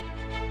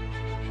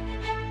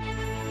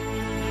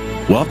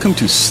Welcome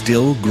to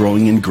Still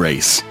Growing in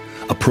Grace,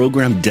 a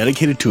program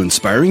dedicated to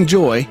inspiring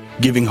joy,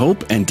 giving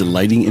hope, and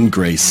delighting in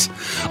grace.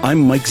 I'm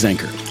Mike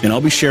Zenker, and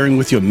I'll be sharing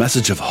with you a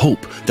message of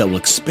hope that will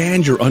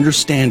expand your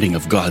understanding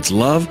of God's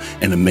love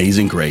and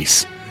amazing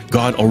grace.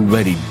 God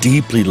already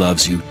deeply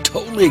loves you,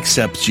 totally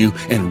accepts you,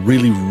 and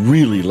really,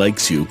 really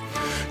likes you.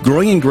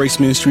 Growing in Grace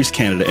Ministries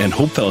Canada and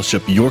Hope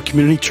Fellowship, your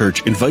community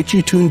church, invite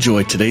you to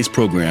enjoy today's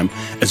program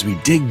as we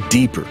dig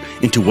deeper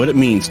into what it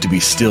means to be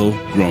still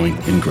growing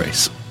in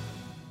grace.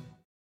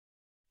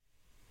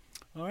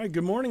 All right,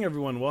 good morning,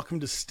 everyone. Welcome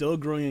to Still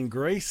Growing in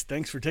Grace.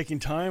 Thanks for taking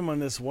time on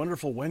this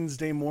wonderful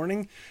Wednesday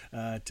morning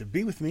to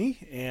be with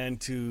me and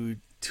to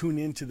tune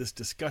into this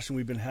discussion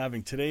we've been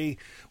having. Today,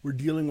 we're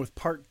dealing with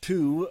part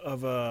 2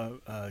 of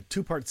a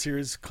two-part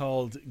series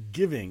called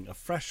Giving, a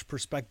Fresh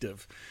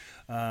Perspective.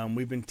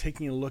 We've been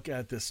taking a look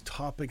at this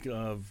topic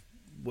of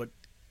what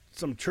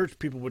some church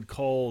people would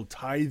call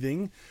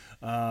tithing,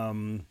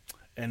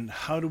 and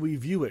how do we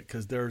view it?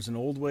 Because there's an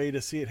old way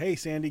to see it. Hey,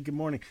 Sandy, good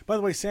morning. By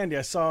the way, Sandy,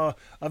 I saw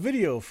a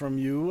video from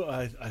you.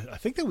 I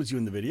think that was you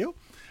in the video.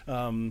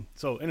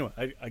 So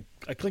anyway,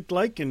 I clicked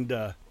like and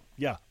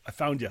yeah, I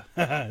found you.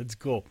 It's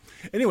cool.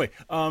 Anyway,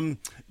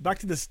 back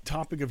to this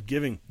topic of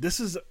giving. This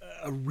is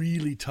a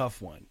really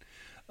tough one.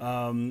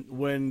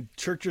 When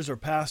churches or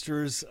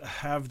pastors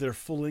have their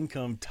full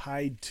income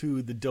tied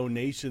to the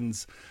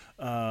donations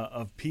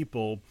of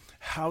people,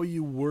 how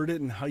you word it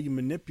and how you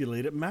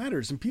manipulate it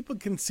matters. And people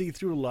can see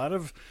through a lot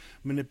of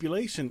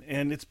manipulation,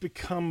 and it's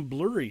become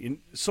blurry. And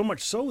so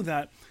much so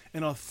that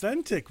an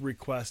authentic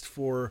request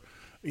for,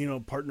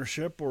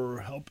 partnership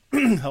or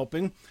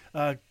helping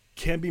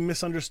can be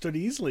misunderstood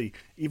easily,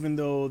 even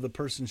though the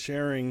person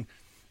sharing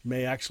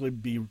may actually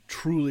be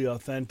truly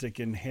authentic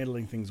in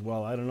handling things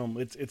well. I don't know.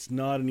 It's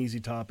not an easy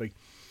topic.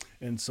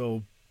 And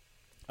so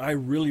I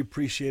really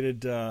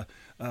appreciated the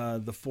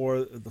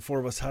four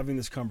of us having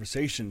this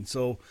conversation.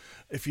 So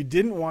if you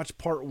didn't watch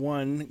part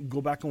 1,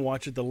 go back and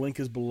watch it. The link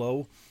is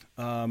below.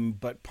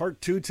 But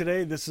part 2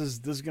 today, this is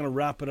going to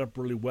wrap it up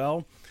really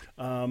well.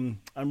 I'm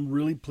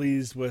really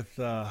pleased with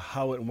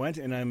how it went,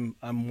 and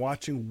I'm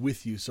watching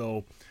with you.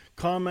 So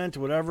comment,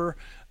 whatever,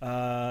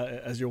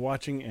 as you're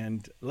watching,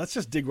 and let's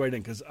just dig right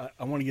in, because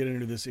I want to get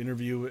into this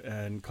interview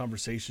and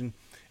conversation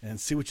and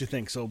see what you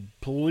think. So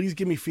please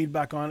give me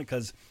feedback on it,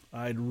 because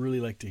I'd really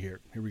like to hear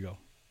it. Here we go.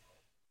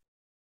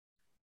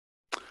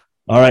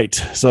 All right.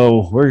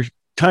 So we're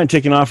kind of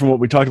taking off from what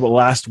we talked about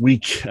last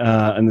week,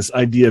 and this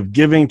idea of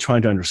giving,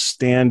 trying to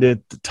understand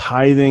it, the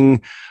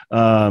tithing,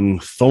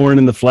 thorn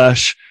in the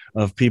flesh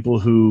of people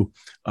who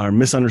are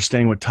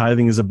misunderstanding what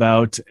tithing is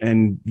about,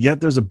 and yet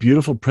there's a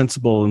beautiful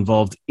principle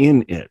involved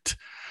in it.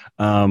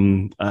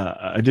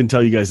 I didn't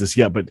tell you guys this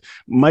yet, but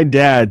my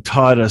dad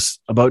taught us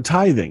about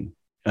tithing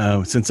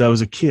since I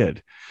was a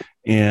kid.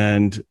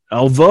 And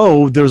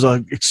although there's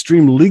an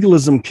extreme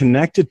legalism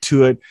connected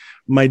to it,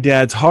 my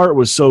dad's heart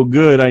was so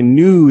good, I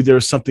knew there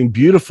was something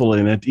beautiful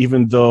in it,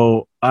 even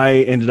though I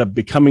ended up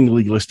becoming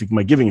legalistic in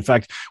my giving. In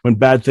fact, when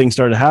bad things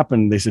started to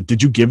happen, they said,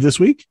 "Did you give this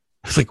week?"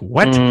 I was like,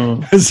 "What?"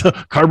 So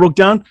car broke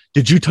down.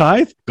 "Did you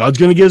tithe?" God's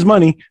going to give his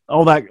money.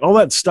 All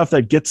that stuff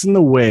that gets in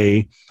the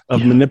way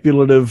of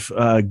manipulative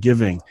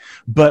giving.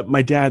 But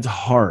my dad's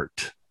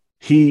heart,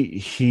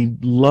 he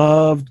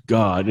loved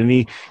God,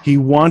 and he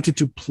wanted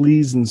to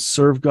please and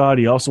serve God.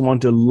 He also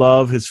wanted to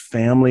love his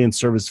family and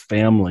serve his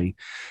family.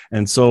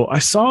 And so I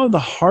saw the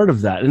heart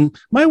of that. And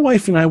my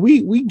wife and I,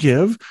 we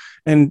give,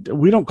 and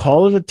we don't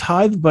call it a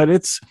tithe, but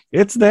it's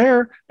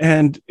there.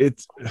 And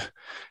it's,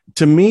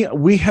 to me,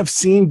 we have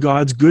seen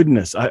God's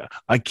goodness.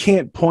 I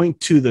can't point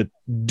to the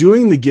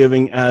doing the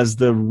giving as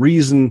the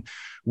reason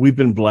we've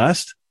been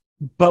blessed,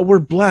 but we're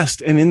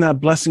blessed. And in that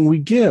blessing we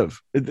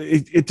give.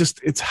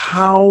 It's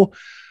how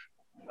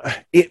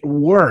it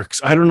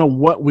works. I don't know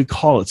what we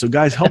call it. So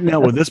guys, help me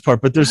out with this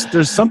part, but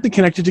there's something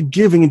connected to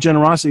giving and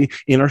generosity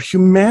in our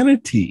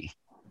humanity.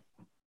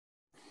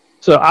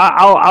 So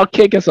I'll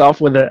kick us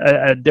off with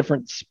a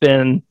different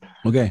spin.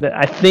 Okay. That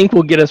I think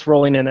will get us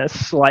rolling in a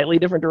slightly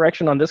different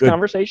direction on this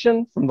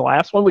conversation from the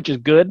last one, which is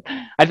good.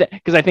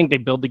 Because I think they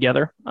build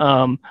together.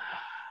 I'm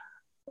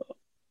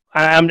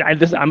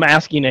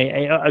asking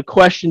a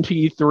question to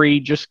you three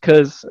just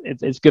because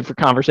it's good for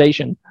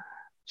conversation.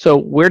 So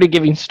where did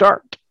giving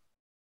start?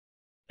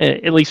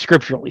 At least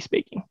scripturally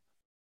speaking.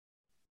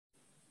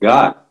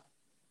 God.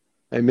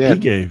 Amen. He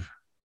gave.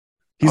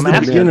 He's the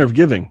beginner of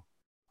giving.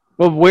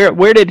 Well,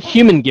 where did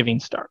human giving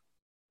start?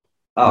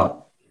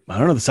 Oh. I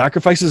don't know, the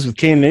sacrifices with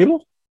Cain and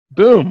Abel?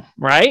 Boom,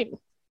 right?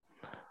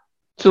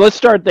 So let's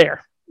start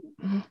there.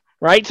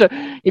 Right? So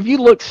if you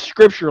look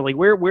scripturally,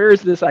 where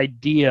is this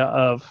idea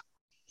of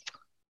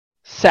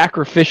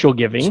sacrificial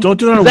giving? So don't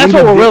do it on a That's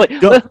windy what we're day.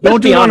 really.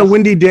 Don't do it on a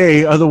windy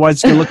day, otherwise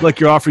it's going to look like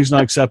your offering's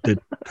not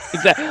accepted.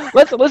 Exactly.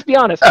 Let's be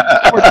honest.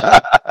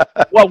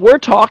 What we're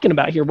talking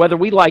about here, whether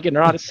we like it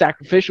or not, is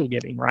sacrificial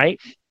giving, right?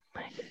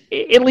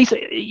 At least,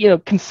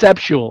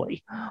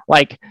 conceptually,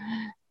 like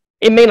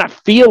it may not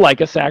feel like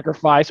a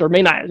sacrifice, or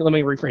may not. Let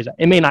me rephrase that.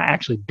 It may not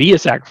actually be a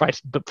sacrifice,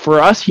 but for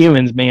us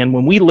humans, man,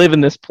 when we live in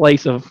this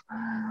place of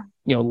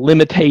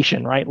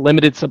limitation, right?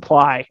 Limited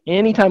supply.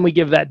 Anytime we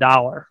give that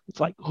dollar, it's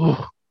like,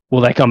 oh,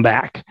 will that come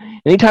back?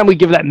 Anytime we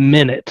give that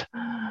minute,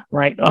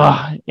 right?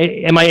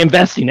 Am I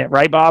investing it,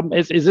 right, Bob?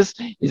 Is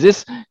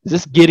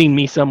this getting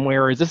me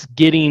somewhere? Is this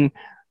getting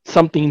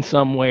something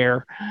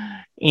somewhere?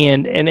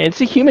 And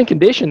it's a human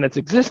condition that's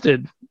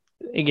existed,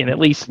 again, at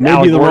least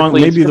maybe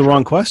the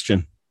wrong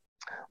question.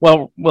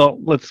 Well,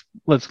 let's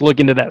look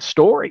into that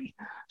story.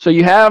 So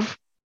you have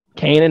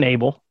Cain and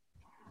Abel,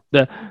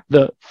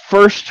 the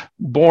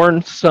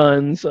firstborn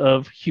sons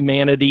of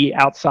humanity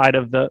outside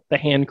of the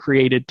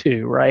hand-created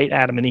two, right?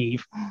 Adam and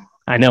Eve.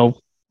 I know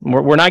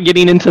we're not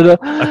getting into the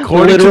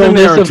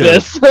literalness of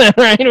this,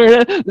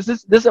 right?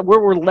 This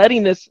we're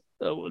letting this.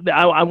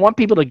 I want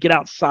people to get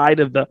outside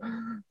of the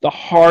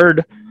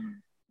hard,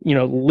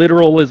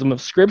 literalism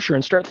of Scripture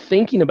and start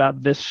thinking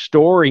about this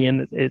story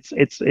in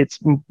its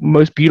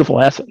most beautiful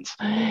essence.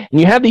 And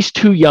you have these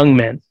two young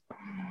men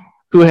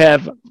who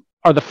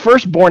are the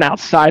firstborn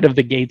outside of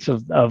the gates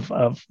of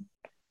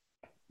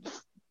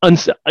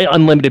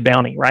unlimited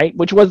bounty, right?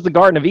 Which was the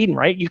Garden of Eden,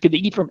 right? You could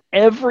eat from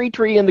every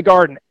tree in the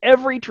garden,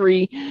 every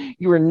tree.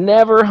 You were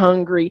never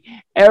hungry.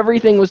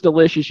 Everything was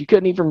delicious. You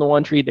couldn't eat from the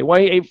one tree. They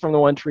ate from the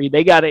one tree.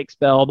 They got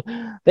expelled.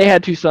 They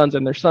had two sons,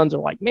 and their sons are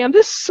like, man,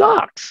 this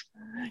sucks.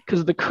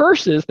 Because the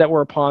curses that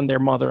were upon their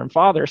mother and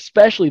father,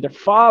 especially their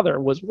father,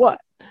 was what?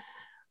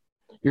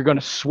 You're going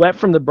to sweat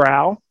from the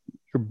brow.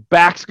 Your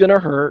back's going to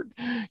hurt.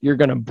 You're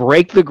going to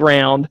break the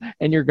ground,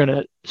 and you're going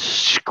to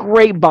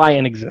scrape by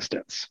in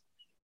existence.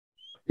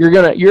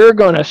 You're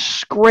going to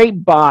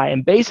scrape by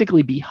and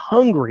basically be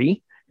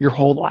hungry your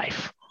whole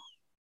life.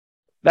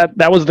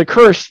 That was the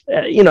curse,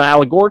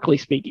 allegorically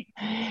speaking.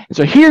 And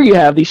so here you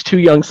have these two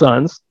young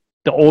sons,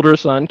 the older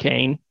son,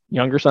 Cain,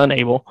 younger son,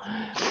 Abel.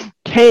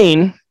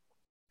 Cain,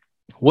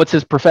 what's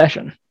his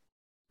profession?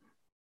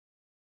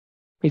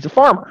 He's a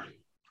farmer.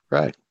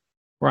 Right.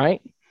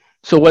 Right?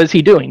 So what is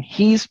he doing?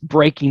 He's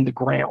breaking the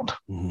ground.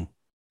 Mm-hmm.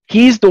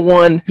 He's the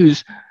one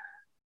who's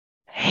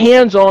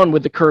hands-on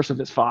with the curse of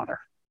his father,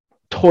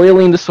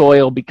 toiling the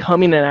soil,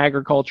 becoming an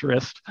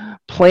agriculturist,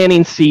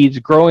 planting seeds,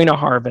 growing a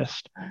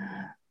harvest.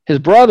 His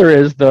brother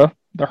is the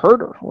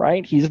herder,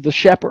 right? He's the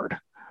shepherd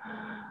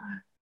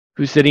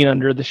who's sitting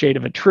under the shade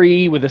of a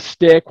tree with a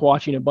stick,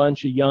 watching a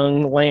bunch of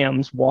young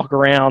lambs walk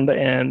around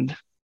and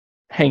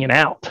hanging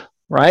out,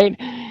 right?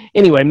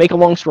 Anyway, make a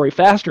long story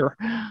faster.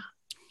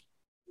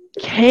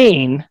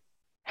 Cain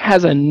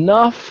has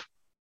enough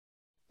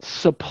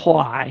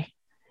supply.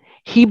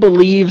 He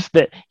believes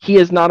that he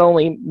has not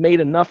only made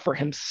enough for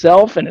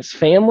himself and his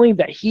family,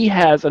 that he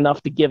has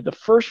enough to give the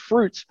first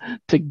fruits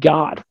to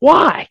God.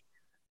 Why?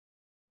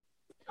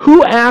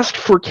 Who asked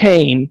for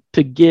Cain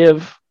to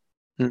give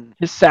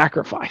his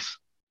sacrifice?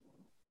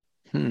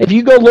 If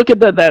you go look at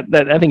that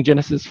I think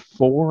Genesis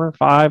 4 or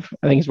 5,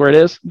 I think is where it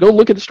is. Go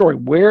look at the story.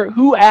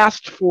 Who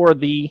asked for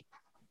the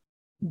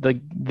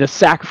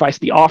sacrifice,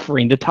 the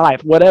offering, the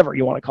tithe, whatever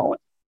you want to call it?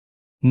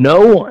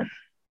 No one.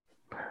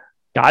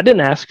 God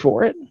didn't ask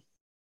for it.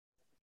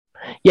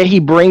 Yet he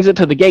brings it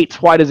to the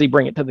gates. Why does he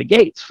bring it to the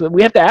gates? So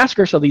we have to ask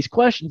ourselves these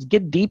questions,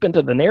 get deep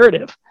into the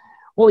narrative.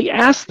 Well, he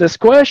asked this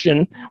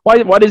question.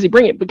 Why does he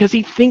bring it? Because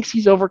he thinks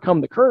he's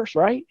overcome the curse,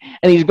 right?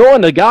 And he's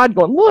going to God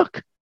going,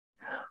 look,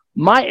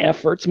 my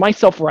efforts, my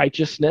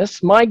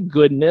self-righteousness, my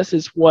goodness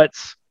is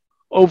what's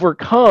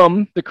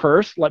overcome the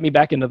curse. Let me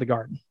back into the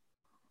garden.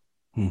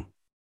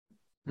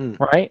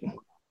 Right?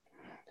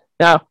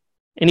 Now,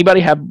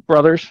 anybody have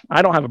brothers?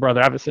 I don't have a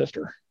brother. I have a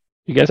sister.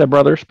 You guys have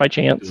brothers by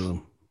chance? Yeah.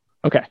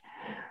 Okay.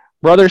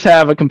 Brothers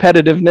have a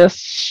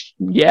competitiveness.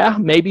 Yeah,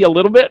 maybe a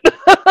little bit.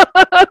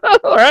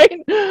 All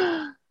right.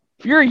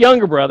 If you're a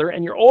younger brother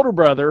and your older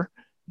brother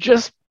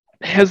just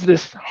has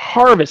this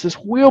harvest, this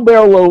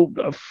wheelbarrow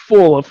load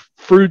full of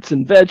fruits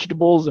and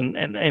vegetables, and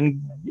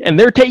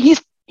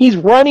he's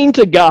running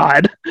to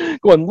God,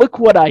 going, "Look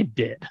what I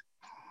did.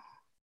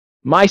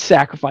 My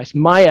sacrifice,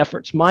 my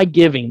efforts, my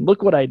giving.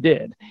 Look what I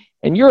did."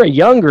 And you're a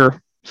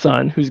younger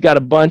son who's got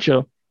a bunch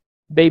of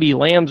baby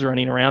lambs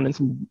running around and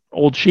some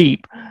old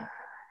sheep.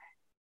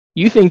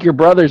 You think your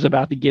brother's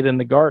about to get in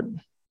the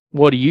garden.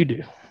 What do?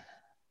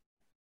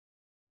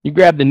 You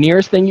grab the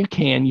nearest thing you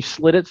can, you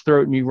slit its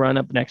throat, and you run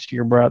up next to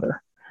your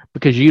brother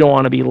because you don't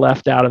want to be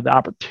left out of the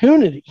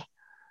opportunity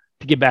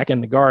to get back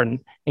in the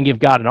garden and give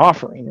God an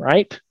offering,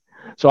 right?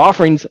 So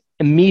offerings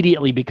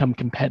immediately become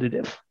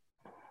competitive.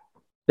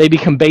 They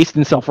become based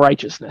in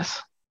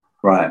self-righteousness.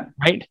 Right.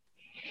 Right?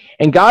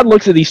 And God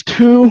looks at these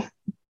two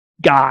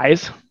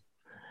guys,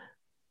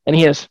 and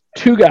he has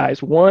two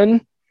guys,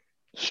 one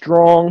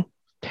strong,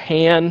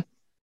 tan,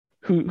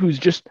 who's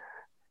just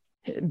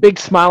big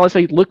smile and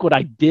say, "Look what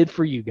I did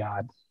for you,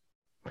 God."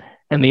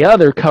 And the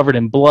other covered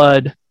in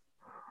blood,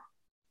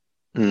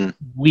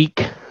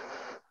 weak.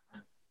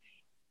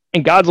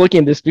 And God's looking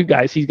at these two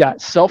guys. He's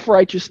got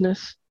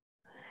self-righteousness,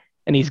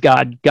 and he's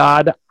got,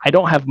 "God, I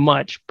don't have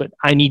much, but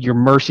I need your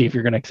mercy if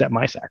you're going to accept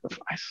my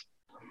sacrifice."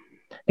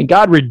 And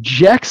God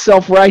rejects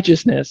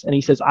self-righteousness, and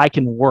he says, "I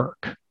can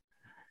work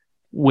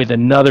with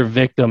another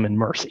victim in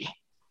mercy."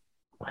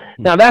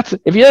 Now,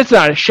 that's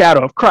not a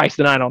shadow of Christ,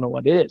 then I don't know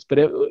what it is. But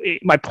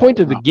my point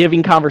of the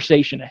giving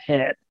conversation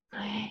ahead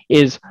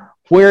is,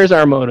 where is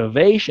our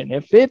motivation?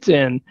 If it's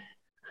in,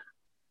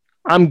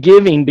 I'm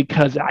giving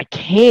because I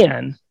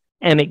can,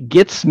 and it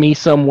gets me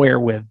somewhere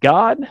with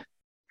God,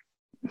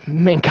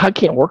 man, God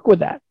can't work with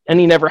that. And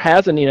he never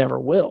has, and he never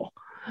will.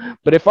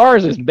 But if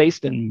ours is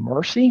based in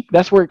mercy,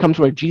 that's where it comes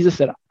where Jesus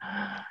said,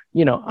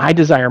 I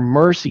desire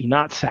mercy,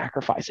 not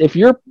sacrifice. If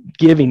your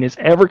giving is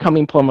ever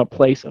coming from a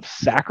place of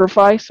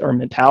sacrifice or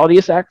mentality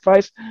of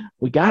sacrifice,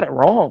 we got it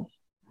wrong.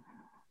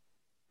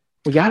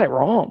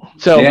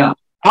 So yeah.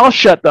 I'll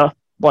shut the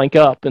blank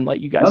up and let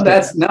you guys.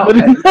 There's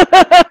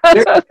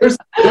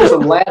a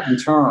Latin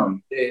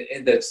term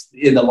that's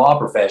in the law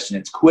profession.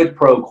 It's quid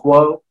pro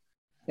quo,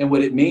 and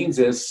what it means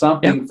is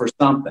something for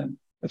something.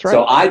 That's right.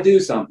 So I do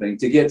something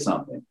to get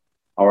something.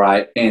 All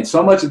right. And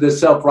so much of this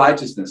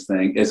self-righteousness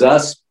thing is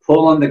us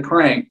pulling the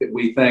crank that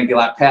we think,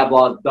 like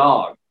Pavlov's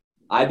dog.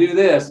 I do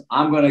this,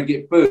 I'm going to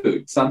get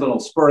food. Something will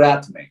spurt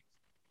out to me.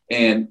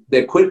 And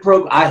the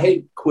I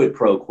hate quid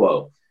pro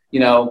quo.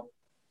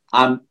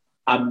 I'm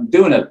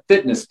doing a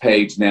fitness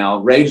page now,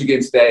 Rage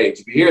Against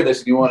Age. If you hear this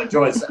and you want to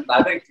join,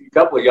 I think a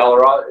couple of y'all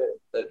are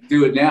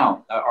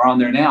on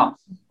there now.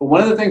 But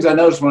one of the things I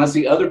notice when I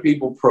see other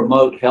people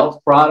promote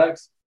health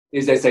products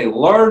is they say,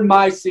 learn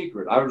my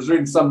secret. I was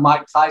reading some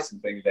Mike Tyson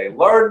thing today.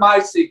 Learn my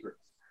secret.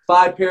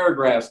 5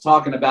 paragraphs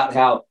talking about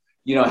how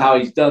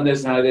he's done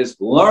this and how this.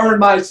 Learn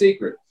my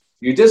secret.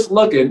 You're just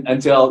looking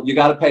until you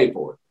got to pay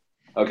for it.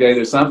 Okay,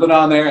 there's something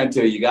on there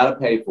until you got to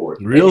pay for it.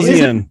 Reels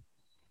in.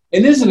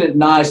 And isn't it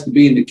nice to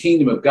be in the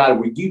kingdom of God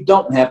where you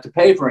don't have to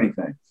pay for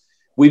anything?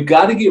 We've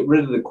got to get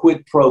rid of the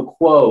quid pro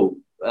quo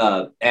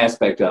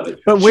aspect of it.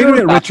 But wait a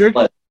minute, Richard.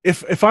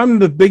 If I'm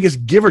the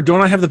biggest giver,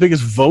 don't I have the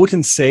biggest vote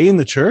and say in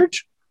the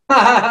church?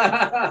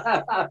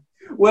 Well,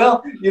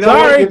 you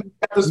have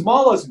the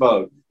smallest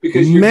vote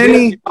because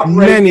many,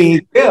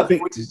 gift,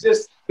 which is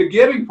just the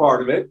giving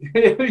part of it.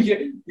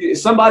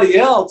 Somebody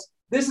else.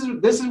 This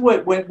is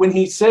what when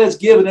he says,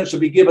 "Give and it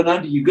shall be given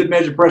unto you, good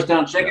measure, pressed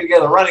down, shaken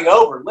together, running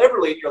over,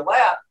 liberally in your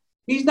lap."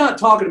 He's not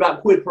talking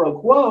about quid pro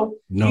quo.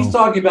 No. He's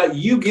talking about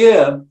you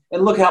give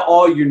and look how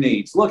all your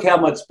needs. Look how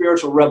much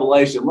spiritual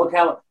revelation. Look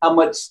how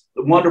much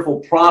wonderful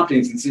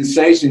promptings and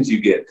sensations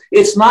you get.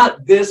 It's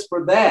not this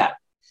for that.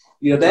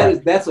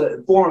 That's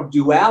a form of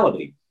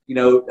duality.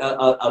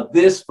 Of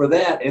this for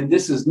that, and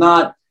this is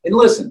not. And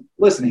listen.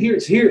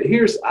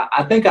 Here's.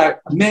 I think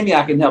maybe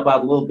I can help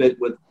out a little bit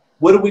with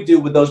what do we do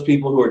with those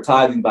people who are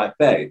tithing by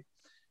faith.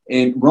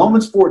 And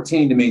Romans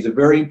 14 to me is a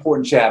very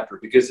important chapter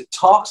because it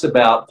talks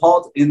about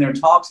Paul in there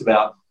talks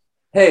about,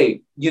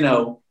 hey,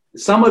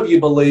 some of you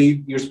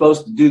believe you're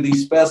supposed to do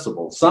these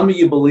festivals. Some of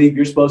you believe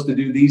you're supposed to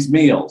do these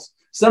meals.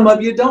 Some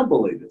of you don't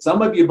believe it.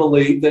 Some of you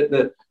believe that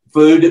the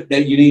food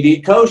that you need to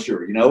eat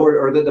kosher,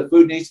 or that the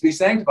food needs to be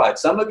sanctified.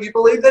 Some of you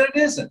believe that it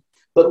isn't.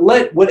 But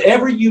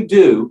whatever you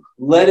do,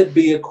 let it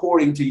be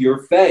according to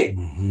your faith.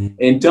 Mm-hmm.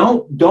 And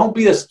don't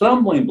be a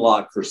stumbling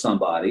block for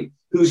somebody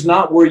who's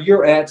not where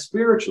you're at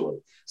spiritually.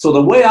 So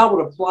the way I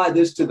would apply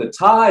this to the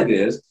tithe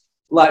is,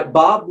 like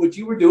Bob, what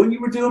you were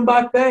doing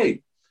by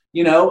faith.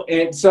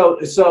 And so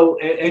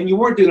you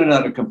weren't doing it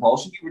under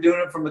compulsion. You were doing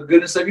it from the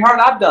goodness of your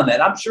heart. I've done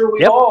that. I'm sure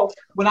we all,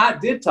 when I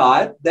did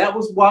tithe, that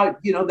was why,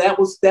 that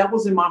was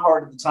in my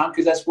heart at the time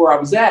because that's where I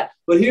was at.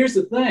 But here's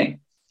the thing.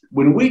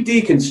 When we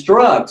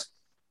deconstruct,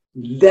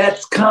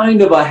 that's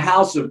kind of a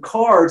house of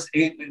cards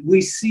and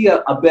we see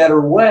a better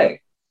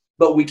way,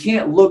 but we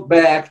can't look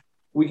back.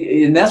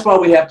 And that's why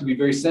we have to be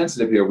very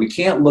sensitive here. We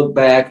can't look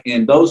back,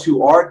 and those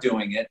who are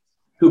doing it,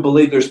 who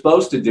believe they're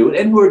supposed to do it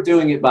and who are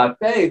doing it by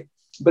faith,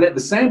 but at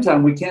the same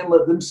time, we can't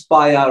let them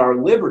spy out our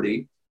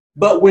liberty,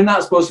 but we're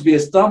not supposed to be a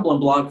stumbling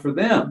block for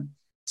them.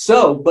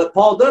 So, but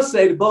Paul does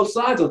say to both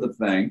sides of the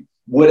thing,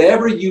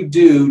 whatever you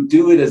do,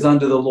 do it as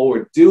unto the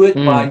Lord. Do it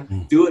by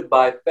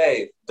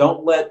faith.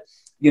 Don't let,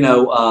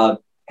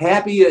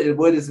 happy,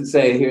 what does it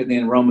say here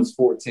in Romans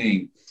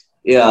 14?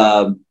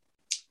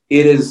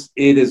 It is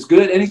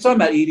good. And he's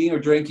talking about eating or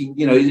drinking.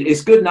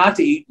 It's good not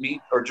to eat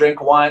meat or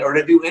drink wine or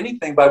to do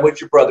anything by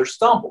which your brother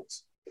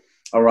stumbles.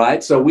 All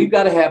right. So we've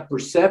got to have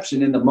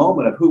perception in the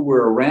moment of who we're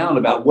around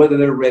about whether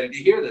they're ready to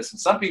hear this. And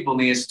some people in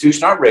the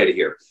institution aren't ready to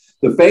hear.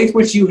 The faith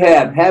which you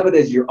have it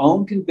as your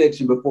own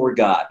conviction before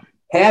God.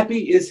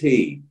 Happy is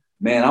he.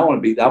 Man, I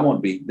want to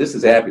be, this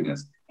is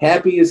happiness.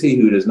 Happy is he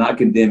who does not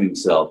condemn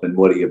himself in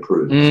what he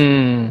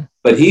approves.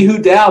 But he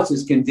who doubts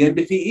is condemned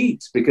if he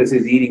eats, because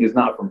his eating is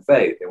not from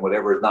faith, and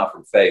whatever is not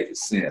from faith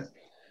is sin.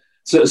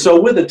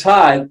 So with the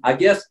tithe, I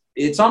guess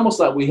it's almost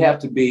like we have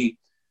to be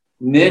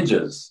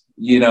ninjas,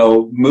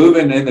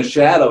 moving in the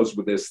shadows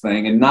with this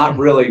thing and not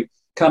really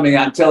coming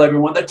out and tell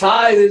everyone the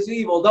tithe is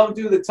evil. Don't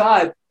do the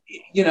tithe.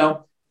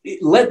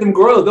 Let them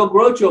grow. They'll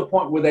grow to a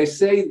point where they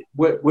say,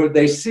 where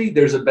they see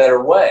there's a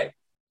better way.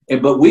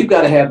 But we've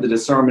got to have the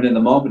discernment in the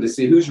moment to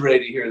see who's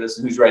ready to hear this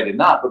and who's ready to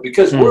not. But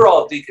because we're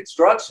all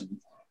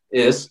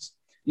deconstructionists,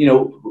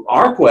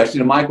 our question,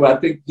 and Michael, I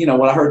think,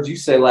 what I heard you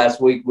say last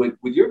week with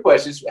your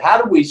questions,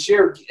 how do we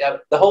share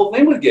the whole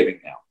thing with giving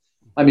now?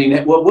 I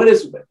mean, what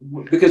is,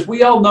 because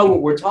we all know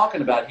what we're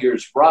talking about here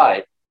is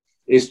right,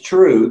 is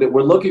true, that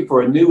we're looking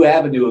for a new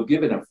avenue of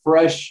giving, a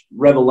fresh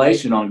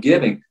revelation on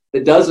giving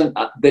that doesn't,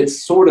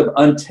 that's sort of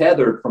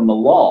untethered from the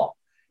law,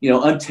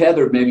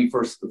 untethered maybe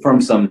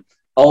from some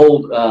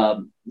old,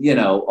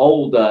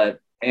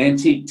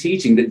 antique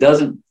teaching that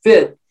doesn't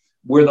fit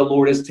where the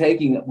Lord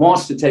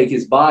wants to take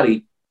his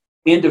body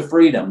into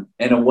freedom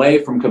and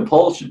away from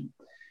compulsion.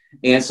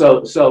 And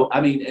so that's the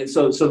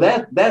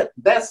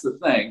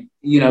thing,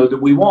 that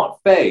we want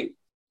faith.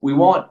 We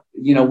want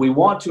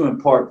to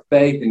impart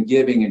faith and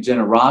giving and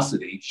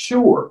generosity,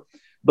 sure.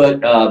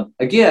 But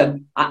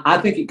again, I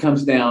think it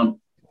comes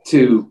down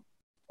to,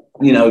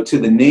 to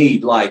the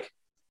need. Like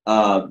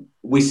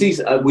we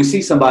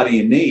see somebody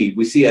in need.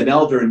 We see an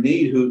elder in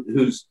need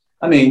who's,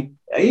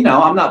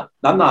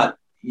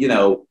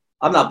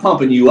 I'm not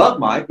pumping you up,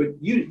 Mike, but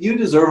you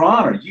deserve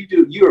honor.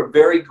 You're a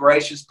very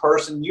gracious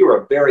person.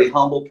 You're a very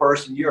humble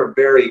person. You're a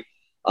very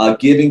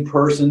giving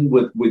person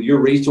with your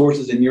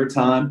resources and your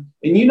time.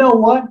 And you know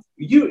what?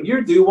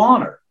 You're due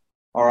honor.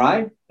 All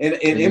right. And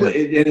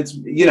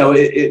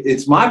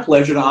it's my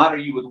pleasure to honor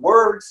you with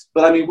words,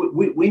 but I mean,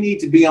 we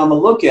need to be on the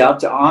lookout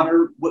to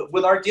honor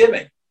with our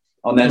giving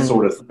on that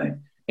sort of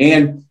thing.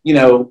 And,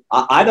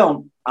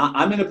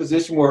 I'm in a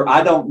position where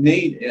I don't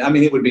need, I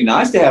mean, it would be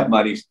nice to have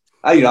money.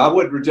 I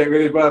wouldn't reject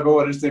anybody if I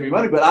wanted to send me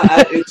money, but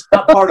it's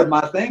not part of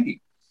my thinking.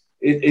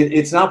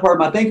 It's not part of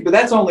my thinking, but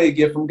that's only a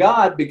gift from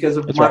God because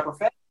of my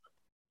profession.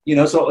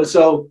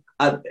 So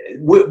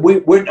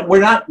we're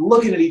not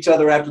looking at each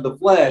other after the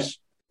flesh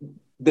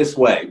this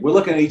way. We're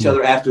looking at each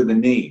other after the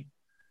need,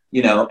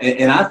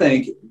 and I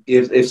think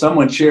if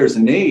someone shares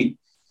a need,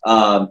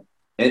 and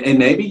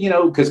maybe,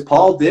 because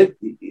Paul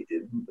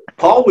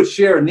would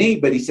share a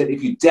need, but he said,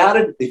 if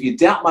you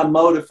doubt my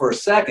motive for a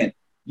second,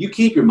 you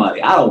keep your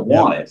money. I don't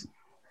want it.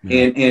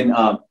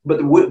 Yeah. But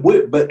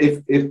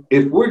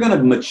if we're going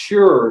to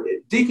mature,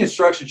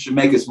 deconstruction should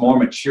make us more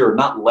mature,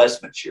 not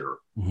less mature.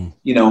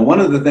 Mm-hmm. One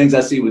of the things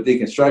I see with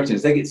deconstruction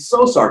is they get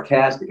so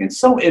sarcastic and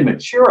so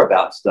immature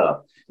about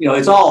stuff.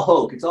 It's all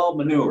hoke, it's all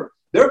manure.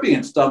 They're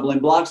being stumbling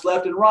blocks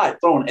left and right,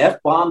 throwing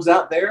F-bombs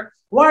out there.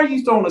 Why are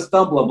you throwing a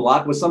stumbling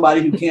block with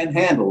somebody who can't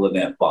handle an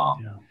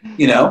F-bomb?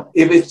 Yeah.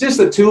 If it's just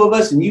the two of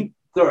us and you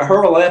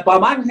hurl an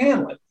F-bomb, I can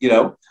handle it.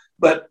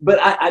 But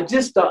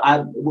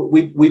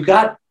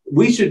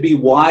we should be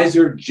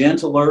wiser,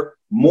 gentler,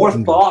 more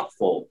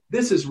thoughtful.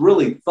 This is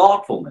really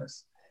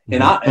thoughtfulness.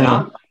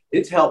 And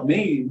it's helped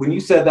me when you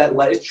said that.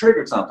 It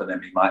triggered something in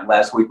me, Mike,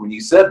 last week when you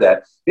said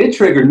that. It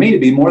triggered me to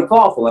be more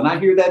thoughtful. And I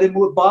hear that in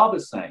what Bob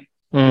is saying.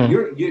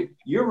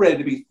 You're ready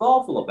to be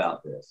thoughtful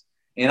about this.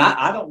 And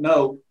I don't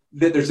know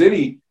that there's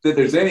any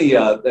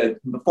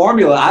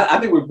formula. I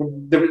think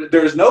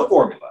there is no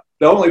formula.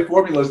 The only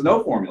formula is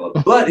no formula.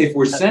 But if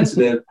we're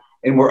sensitive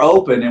and we're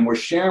open and we're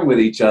sharing with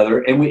each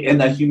other and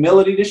the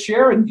humility to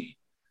share a need.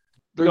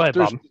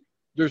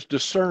 There's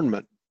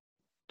discernment.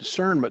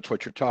 Discernment's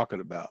what you're talking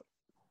about,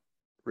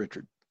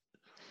 Richard.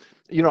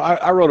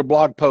 I wrote a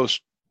blog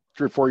post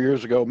 3 or 4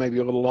 years ago, maybe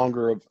a little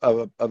longer,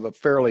 of a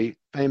fairly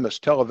famous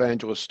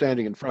televangelist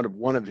standing in front of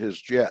one of his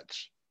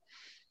jets.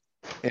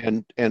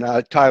 And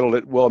I titled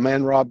it, "Will a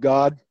Man Rob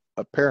God?"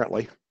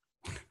 Apparently.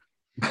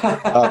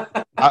 I'm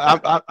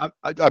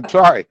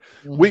sorry.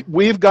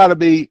 We've got to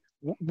be,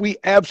 we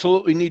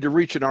absolutely need to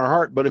reach in our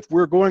heart, but if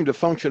we're going to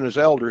function as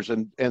elders,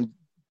 and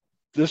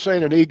this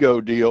ain't an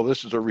ego deal,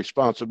 this is a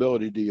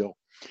responsibility deal.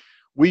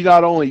 We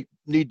not only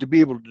need to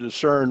be able to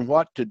discern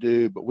what to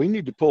do, but we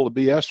need to pull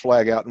the BS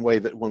flag out and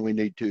wave it when we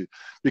need to,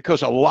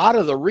 because a lot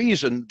of the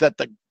reason that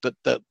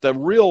the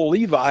real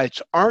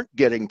Levites aren't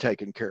getting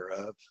taken care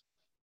of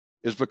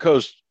is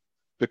because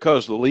the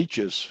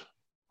leeches,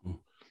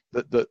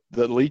 the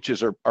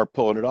leeches are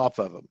pulling it off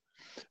of them.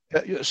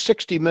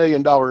 $60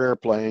 million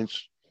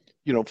airplanes,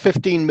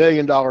 $15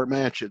 million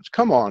mansions.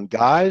 Come on,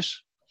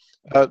 guys.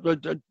 I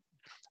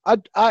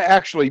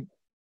actually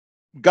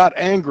got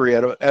angry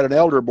at an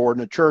elder board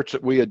in a church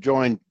that we had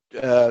joined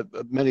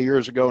many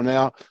years ago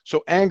now.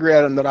 So angry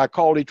at him that I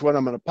called each one of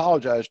them and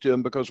apologized to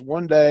him, because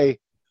one day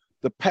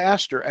the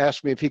pastor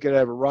asked me if he could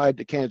have a ride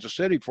to Kansas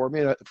City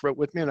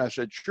with me. And I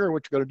said, sure,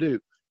 what you going to do?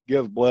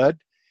 Give blood?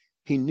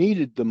 He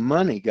needed the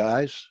money,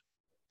 guys.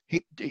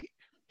 He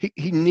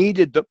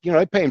needed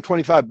they pay him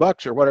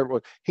 $25 or whatever it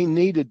was. He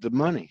needed the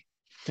money.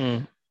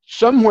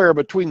 Somewhere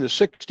between the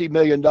 $60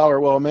 million,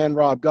 well, a man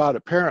robbed God,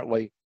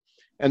 apparently,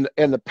 and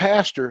the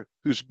pastor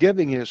who's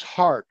giving his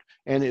heart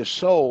and his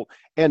soul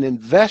and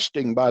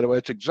investing, by the way,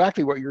 it's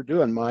exactly what you're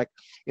doing, Mike,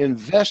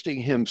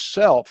 investing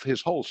himself,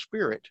 his whole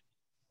spirit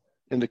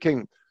in the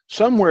kingdom.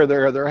 Somewhere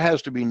there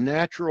has to be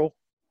natural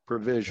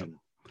provision.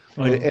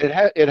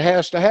 It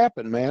has to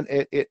happen, man.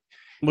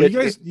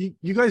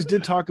 You guys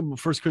did talk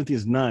about 1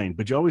 Corinthians 9,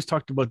 but you always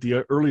talked about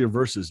the earlier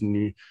verses,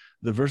 and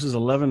the verses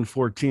 11,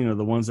 14 are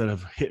the ones that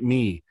have hit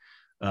me,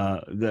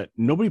 that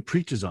nobody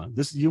preaches on.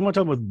 This, you want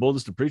to talk about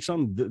boldness to preach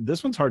on?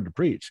 This one's hard to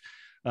preach.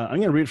 I'm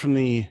going to read from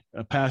the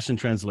Passion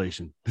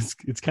Translation.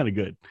 It's kind of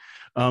good.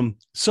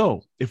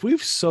 So if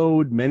we've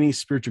sowed many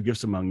spiritual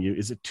gifts among you,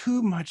 is it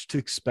too much to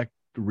expect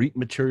reap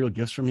material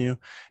gifts from you?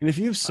 And if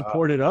you've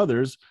supported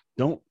others,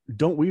 don't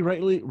we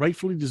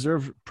rightfully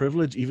deserve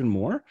privilege even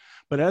more?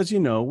 But as you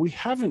know, we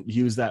haven't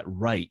used that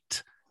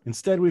right.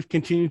 Instead, we've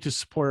continued to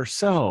support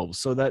ourselves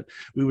so that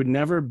we would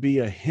never be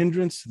a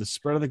hindrance to the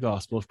spread of the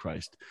gospel of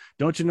Christ.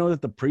 Don't you know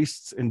that the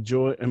priests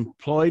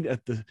employed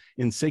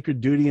in sacred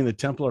duty in the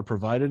temple are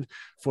provided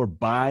for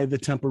by the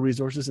temple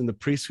resources, and the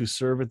priests who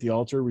serve at the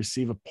altar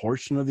receive a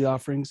portion of the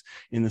offerings?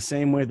 In the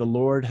same way, the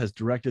Lord has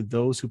directed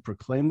those who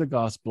proclaim the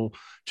gospel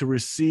to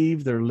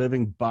receive their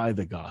living by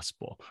the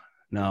gospel.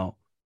 Now,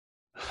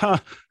 how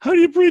do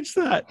you preach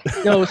that?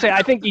 No,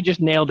 I think you just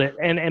nailed it.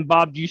 And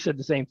Bob, you said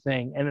the same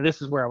thing. And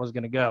this is where I was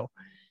going to go.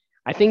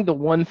 I think the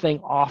one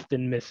thing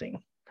often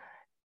missing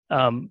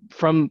I'm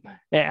going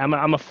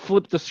to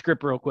flip the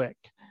script real quick.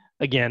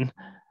 Again,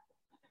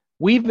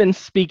 we've been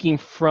speaking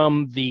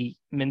from the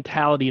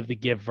mentality of the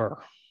giver.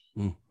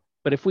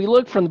 But if we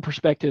look from the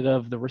perspective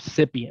of the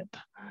recipient,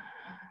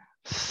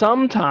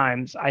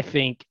 sometimes I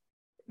think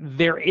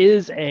there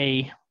is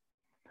a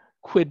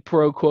quid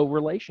pro quo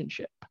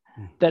relationship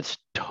that's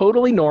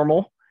totally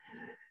normal,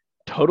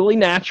 totally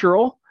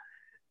natural,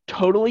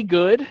 totally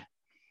good,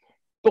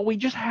 but we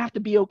just have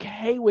to be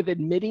okay with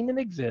admitting it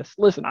exists.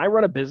 Listen, I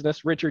run a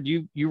business. Richard,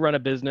 you run a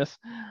business.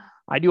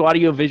 I do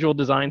audio-visual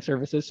design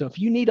services. So if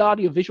you need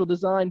audio-visual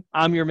design,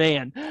 I'm your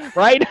man,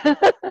 right?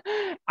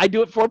 I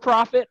do it for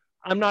profit.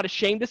 I'm not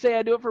ashamed to say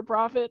I do it for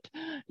profit.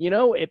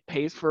 It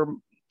pays for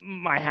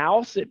my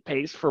house. It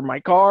pays for my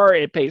car.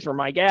 It pays for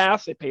my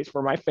gas. It pays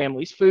for my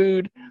family's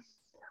food.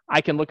 I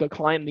can look a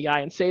client in the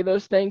eye and say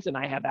those things, and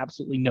I have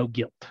absolutely no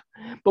guilt.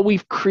 But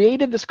we've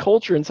created this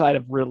culture inside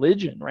of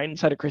religion, right,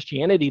 inside of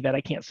Christianity, that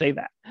I can't say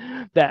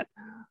that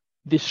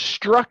the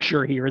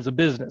structure here is a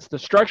business. The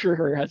structure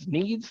here has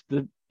needs.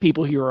 The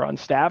people who are on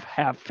staff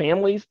have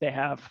families. They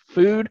have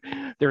food.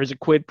 There is a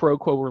quid pro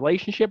quo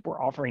relationship. We're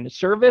offering a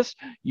service.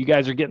 You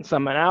guys are getting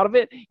something out of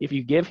it. If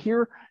you give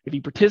here, if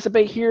you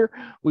participate here,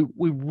 we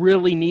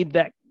really need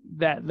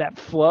that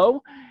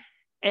flow.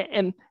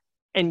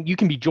 And you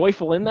can be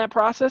joyful in that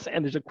process,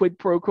 and there's a quid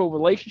pro quo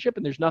relationship,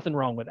 and there's nothing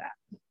wrong with that.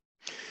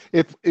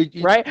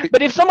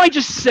 But if somebody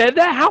just said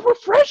that, how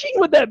refreshing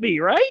would that be,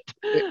 right?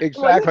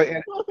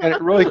 Exactly. And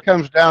it really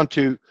comes down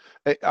to,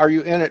 are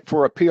you in it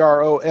for a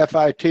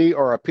PROFIT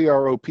or a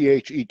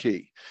PROPHET?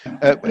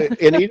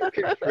 In either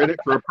case, you're in it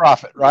for a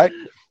profit, right?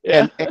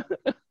 Yeah.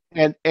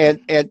 And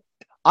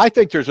I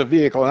think there's a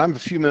vehicle, and I'm a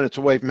few minutes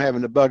away from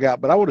having to bug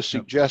out, but I want to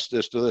suggest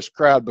this to this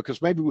crowd,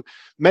 because maybe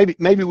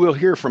we'll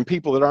hear from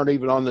people that aren't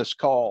even on this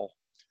call.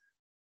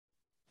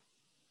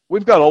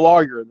 We've got a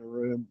lawyer in the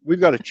room. We've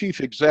got a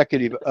chief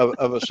executive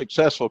of a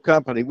successful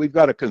company. We've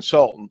got a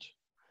consultant.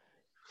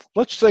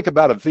 Let's think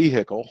about a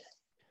vehicle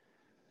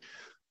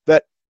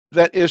that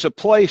is a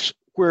place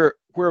where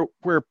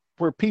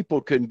people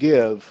can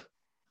give.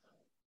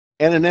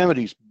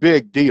 Anonymity's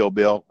big deal,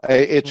 Bill.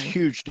 It's a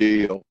huge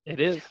deal. It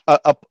is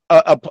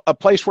a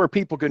place where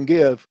people can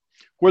give,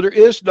 where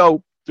there's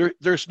no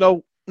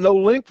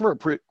link for a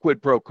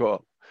quid pro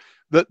quo.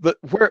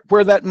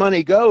 Where that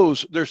money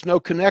goes, there's no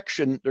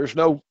connection. There's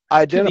no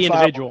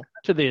identifiable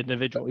to the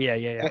individual.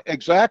 Yeah.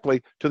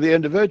 Exactly, to the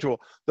individual.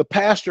 The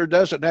pastor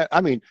doesn't have. I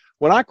mean,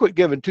 when I quit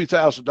giving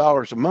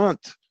 $2,000 a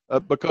month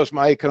because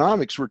my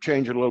economics were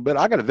changing a little bit,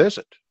 I got a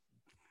visit.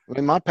 I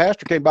mean, my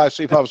pastor came by to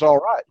see if I was all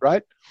right,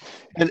 right?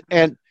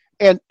 And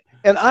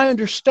I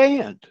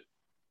understand.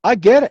 I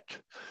get it.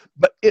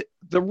 But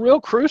the real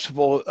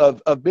crucible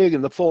of being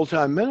in the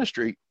full-time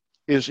ministry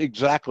is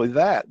exactly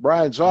that.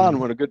 Brian Zahn,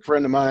 when a good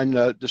friend of mine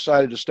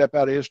decided to step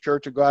out of his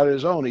church and go out of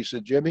his own, he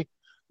said, Jimmy,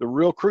 the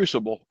real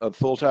crucible of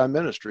full-time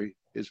ministry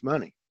is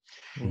money.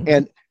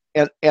 And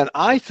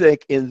I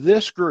think in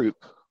this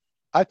group,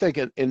 I think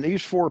in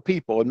these four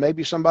people, and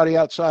maybe somebody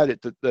outside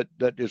it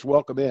that is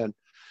welcome in,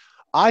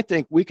 I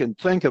think we can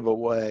think of a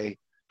way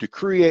to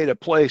create a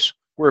place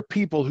where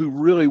people who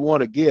really want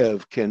to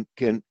give can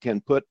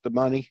put the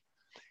money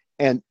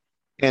and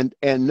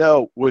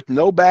know, with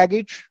no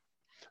baggage.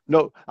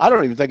 No, I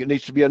don't even think it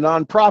needs to be a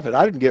nonprofit.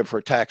 I didn't give for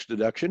a tax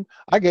deduction.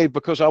 I gave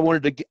because I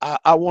wanted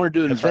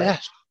to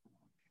invest.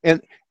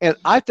 Right. And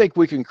I think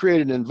we can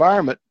create an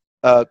environment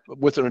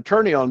with an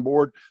attorney on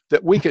board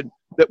that we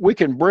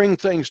can bring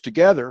things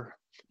together.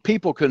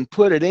 People can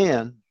put it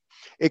in.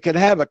 It can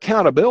have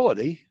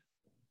accountability.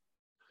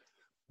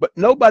 But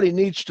nobody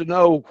needs to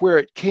know where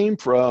it came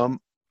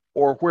from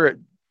or where it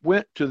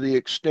went to the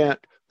extent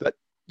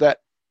that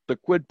the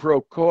quid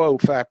pro quo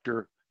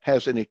factor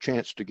has any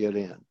chance to get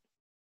in.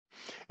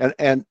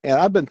 And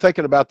I've been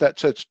thinking about that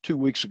since 2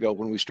 weeks ago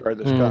when we started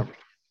this conference.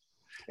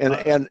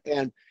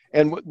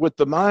 And with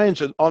the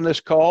minds on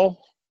this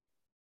call,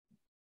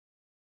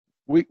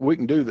 we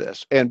can do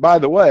this. And by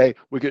the way,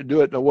 we could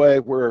do it in a way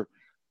where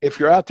if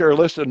you're out there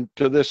listening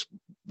to this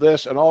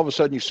and all of a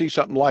sudden you see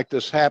something like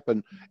this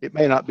happen, it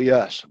may not be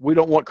us. We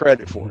don't want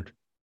credit for it.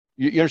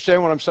 You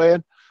understand what I'm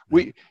saying?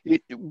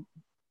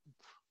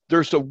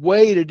 There's a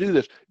way to do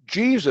this.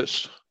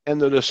 Jesus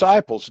and the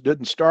disciples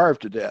didn't starve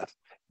to death.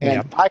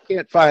 And I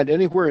can't find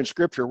anywhere in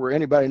Scripture where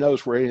anybody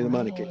knows where any of the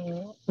money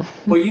came.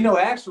 Well,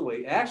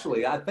 actually,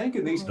 I think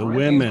in these The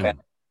women.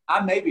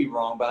 I may be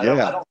wrong, but I don't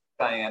think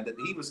I am, that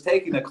he was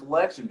taking a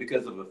collection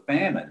because of a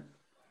famine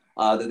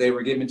that they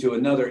were giving to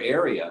another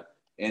area.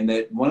 And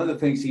that one of the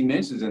things he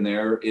mentions in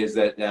there is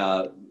that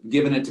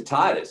giving it to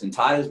Titus, and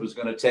Titus was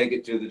going to take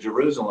it to the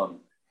Jerusalem,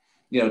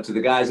 to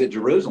the guys at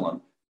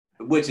Jerusalem,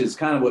 which is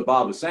kind of what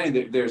Bob was saying.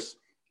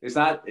 It's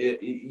not,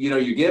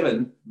 you're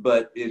giving,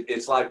 but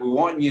it's like, we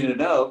want you to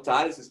know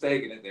Titus is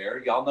taking it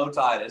there. Y'all know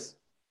Titus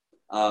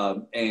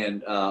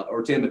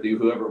or Timothy,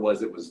 whoever it was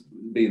that was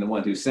being the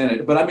one who sent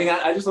it. But I mean,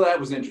 I just thought that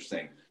was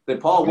interesting that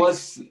Paul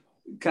was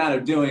kind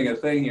of doing a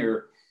thing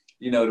here,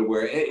 to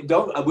where we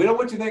don't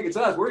want you to think it's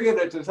us. We're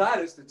giving it to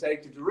Titus to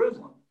take to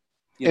Jerusalem.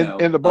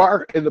 In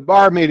the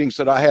bar meetings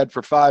that I had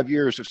for 5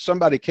 years, if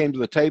somebody came to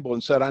the table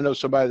and said, "I know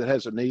somebody that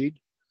has a need,"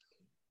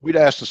 we'd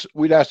ask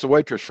the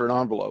waitress for an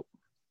envelope,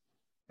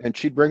 and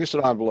she'd bring us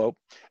an envelope,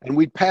 and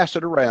we'd pass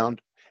it around,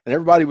 and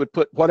everybody would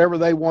put whatever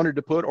they wanted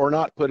to put or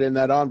not put in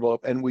that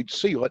envelope, and we'd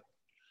seal it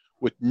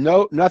with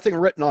nothing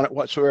written on it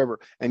whatsoever,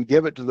 and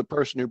give it to the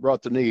person who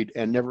brought the need,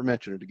 and never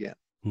mention it again.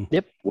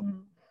 Yep.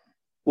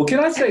 Well,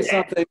 can I say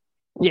something?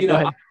 Yeah, go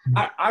ahead.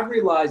 I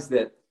realize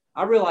that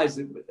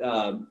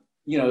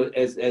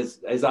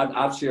as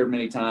I've shared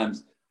many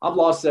times, I've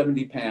lost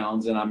 70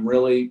 pounds, and I'm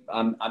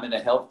in a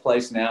health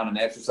place now, in an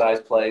exercise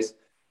place,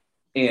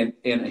 and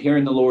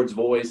hearing the Lord's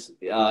voice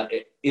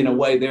in a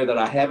way there that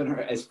I haven't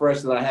heard, as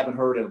fresh that I haven't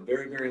heard in a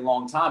very, very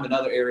long time in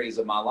other areas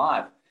of my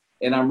life.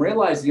 And I'm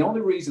realizing the only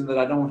reason that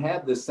I don't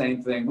have this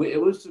same thing,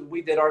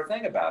 we did our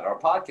thing about it, our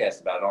podcast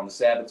about it on the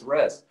Sabbath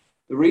rest.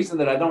 The reason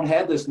that I don't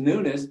have this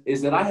newness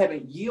is that I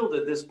haven't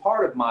yielded this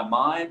part of my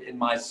mind and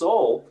my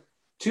soul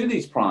to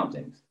these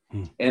promptings.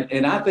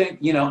 And I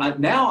think,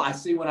 now I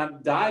see when I'm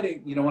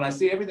dieting, when I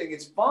see everything,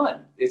 it's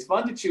fun. It's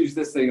fun to choose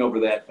this thing over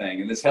that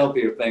thing and this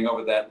healthier thing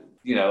over that,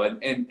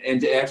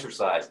 and to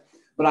exercise.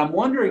 But I'm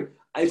wondering,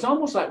 it's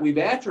almost like we've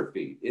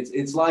atrophied.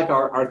 It's like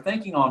our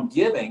thinking on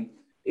giving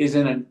is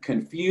in a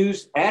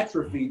confused,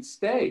 atrophied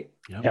state.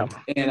 Yep.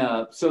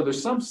 And so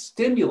there's some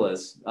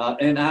stimulus.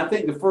 And I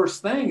think the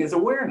first thing is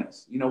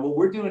awareness. What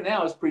we're doing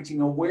now is preaching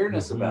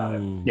awareness about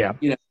it. Yeah.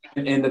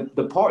 And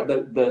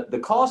the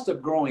cost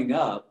of growing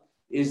up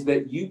is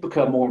that you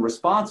become more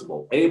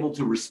responsible, able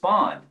to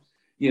respond,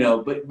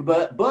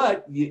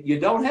 but you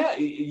don't have,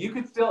 you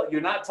could still, you're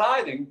not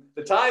tithing.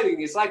 The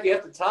tithing, it's like you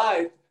have to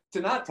tithe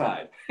to not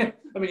tithe. I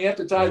mean, you have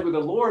to tithe with the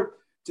Lord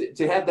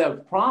to have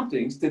those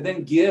promptings, to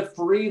then give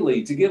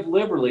freely, to give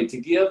liberally, to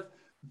give,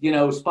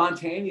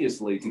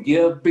 spontaneously, to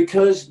give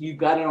because you've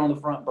got it on the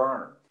front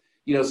burner.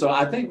 So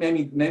I think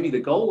maybe the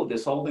goal of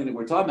this whole thing that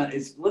we're talking about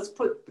is let's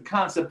put the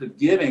concept of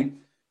giving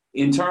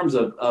in terms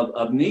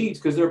of needs,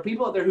 because there are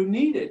people out there who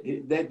need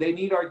it. They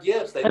need our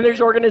gifts. And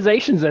there's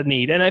organizations that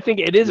need, and I think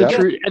it is I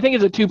think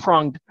it's a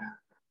two-pronged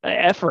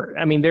effort.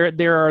 I mean,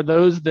 there are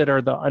those that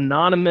are the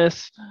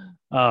anonymous,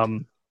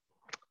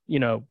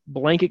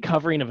 blanket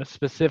covering of a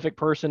specific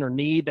person or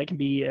need that can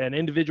be an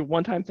individual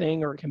one-time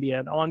thing, or it can be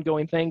an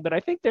ongoing thing. But I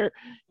think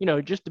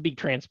just to be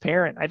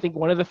transparent, I think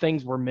one of the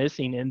things we're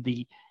missing in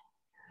the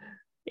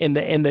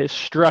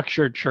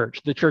structured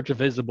church, the Church of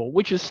Visible,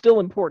 which is still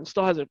important,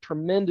 still has a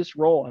tremendous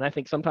role, and I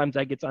think sometimes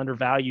that gets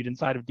undervalued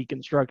inside of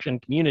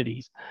deconstruction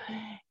communities,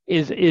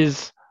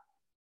 is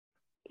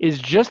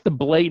just the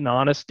blatant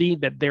honesty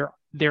that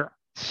there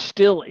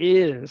still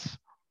is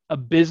a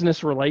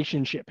business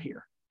relationship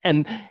here,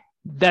 and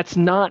that's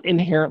not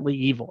inherently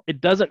evil.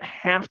 It doesn't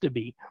have to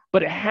be,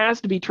 but it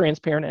has to be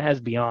transparent. It has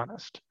to be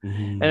honest,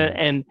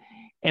 and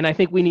I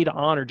think we need to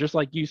honor, just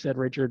like you said,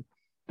 Richard,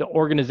 the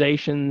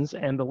organizations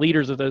and the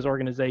leaders of those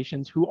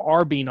organizations who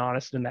are being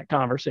honest in that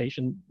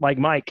conversation, like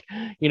Mike,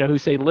 who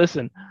say,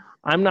 listen,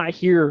 I'm not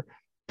here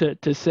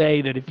to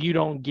say that if you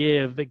don't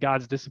give that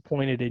God's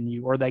disappointed in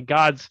you, or that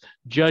God's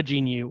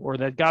judging you, or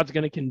that God's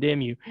going to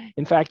condemn you.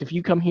 In fact, if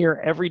you come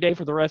here every day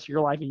for the rest of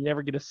your life and you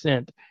never get a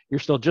cent, you're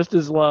still just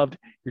as loved,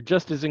 you're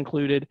just as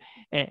included.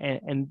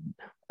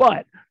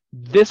 But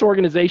this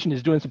organization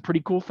is doing some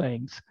pretty cool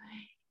things,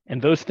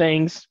 and those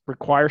things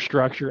require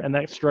structure, and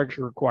that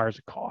structure requires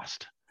a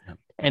cost.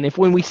 And if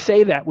when we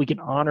say that, we can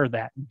honor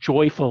that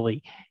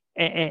joyfully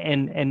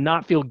and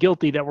not feel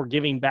guilty that we're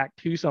giving back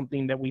to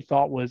something that we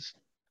thought was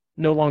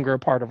no longer a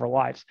part of our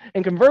lives.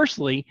 And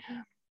conversely,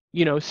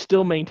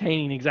 still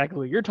maintaining exactly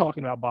what you're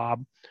talking about,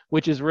 Bob,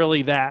 which is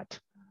really that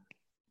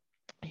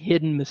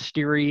hidden,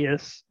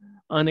 mysterious,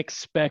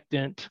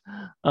 unexpected,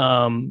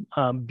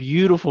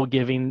 beautiful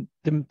giving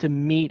to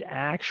meet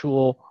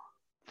actual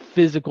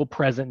physical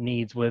present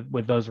needs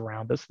with those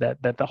around us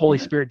that the Holy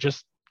Spirit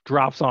just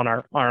drops on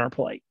our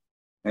plate.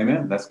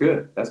 Amen. That's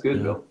good. That's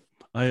good, Bill.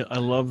 I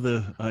love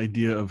the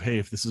idea of, hey,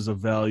 if this is a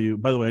value,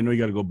 by the way, I know you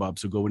got to go, Bob,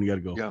 so go when you got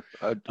to go. Yeah.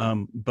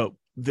 But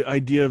the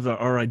idea of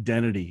our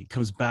identity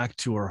comes back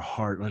to our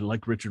heart. I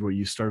like, Richard, what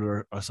you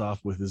started us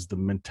off with is the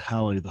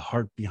mentality, the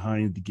heart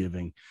behind the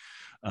giving.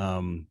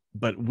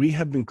 But we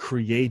have been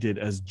created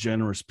as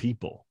generous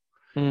people.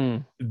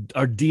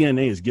 Our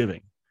DNA is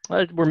giving.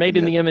 We're made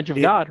in the image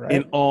of God, right?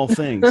 In all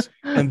things.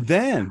 And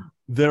then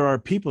there are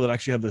people that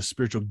actually have the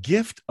spiritual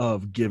gift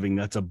of giving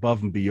that's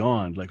above and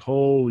beyond, like,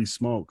 holy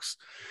smokes.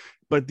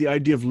 But the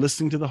idea of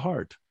listening to the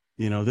heart,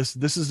 this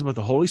is about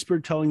the Holy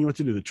Spirit telling you what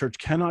to do. The church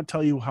cannot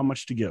tell you how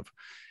much to give.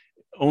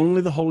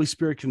 Only the Holy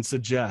Spirit can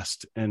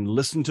suggest, and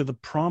listen to the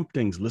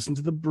promptings, listen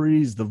to the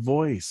breeze, the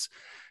voice.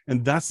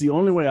 And that's the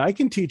only way I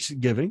can teach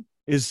giving,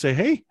 is say,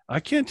 hey, I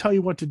can't tell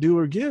you what to do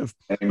or give.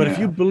 Amen. But if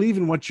you believe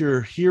in what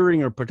you're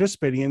hearing or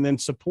participating in, then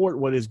support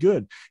what is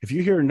good. If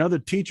you hear another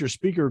teacher,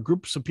 speaker,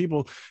 groups of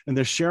people, and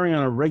they're sharing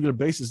on a regular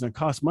basis and it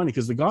costs money,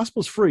 because the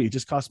gospel's free, it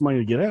just costs money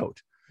to get out,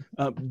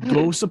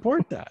 go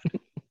support that.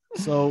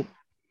 So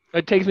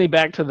it takes me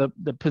back to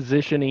the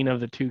positioning of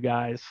the two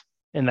guys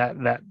in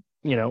that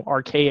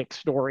archaic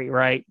story,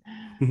 right?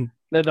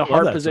 The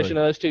heart position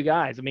of those two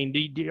guys. I mean,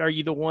 are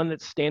you the one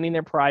that's standing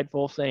there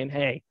prideful saying,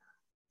 hey,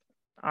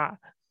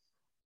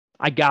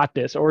 I got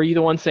this? Or are you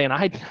the one saying,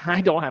 I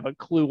don't have a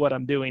clue what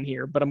I'm doing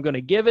here, but I'm going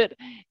to give it,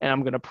 and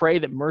I'm going to pray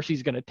that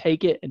mercy's going to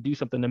take it and do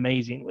something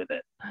amazing with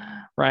it,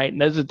 right? And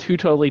those are two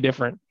totally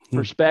different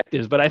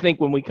perspectives. But I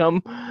think when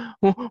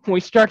we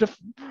start to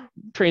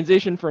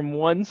transition from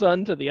one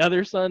son to the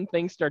other son,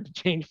 things start to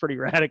change pretty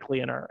radically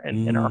in our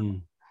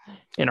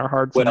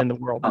hearts and in the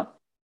world.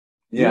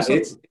 Yeah,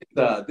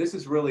 this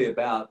is really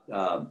about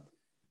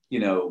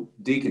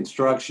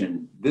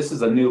deconstruction. This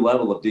is a new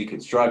level of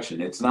deconstruction.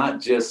 It's not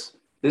just,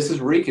 this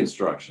is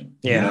reconstruction.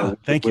 Yeah,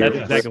 thank you. That's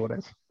exactly what it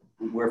is.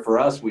 Where for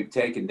us, we've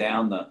taken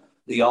down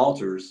the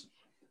altars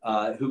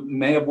who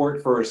may have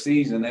worked for a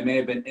season. They may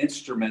have been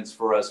instruments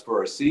for us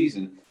for a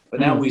season, but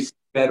now we seek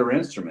better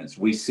instruments.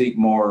 We seek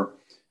more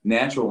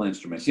natural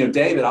instruments.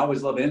 David, I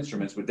always love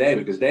instruments with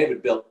David, because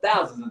David built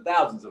thousands and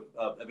thousands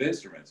of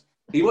instruments.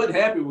 He wasn't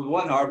happy with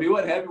one harp. He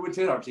wasn't happy with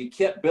 10 harps. He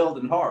kept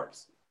building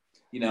harps,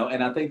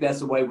 and I think that's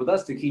the way with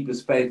us to keep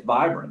his faith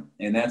vibrant.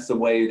 And that's the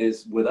way it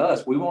is with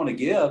us. We want to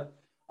give,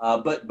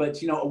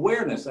 but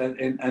awareness.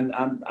 And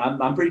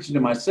I'm preaching to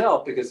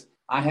myself, because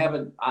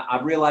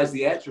I've realized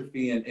the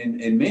atrophy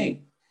in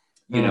me,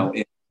 so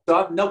I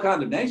have no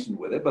condemnation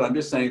with it, but I'm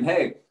just saying,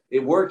 hey,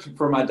 it worked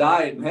for my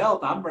diet and health.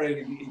 I'm ready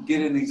to get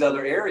in these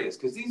other areas,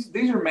 because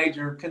these are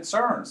major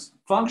concerns,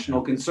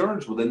 functional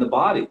concerns within the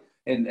body.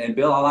 And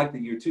Bill, I like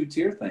your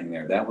 2-tier thing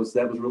there. That was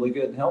really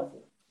good and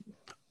helpful.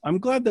 I'm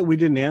glad that we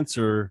didn't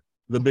answer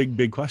the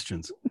big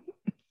questions.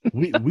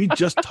 We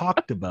just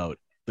talked about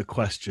the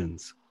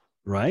questions,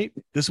 right?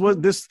 These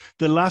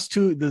last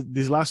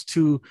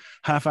two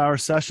half-hour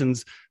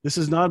sessions. This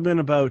has not been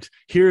about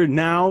here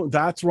now,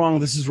 that's wrong,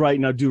 this is right,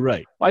 now do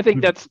right. Well, I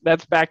think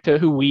that's back to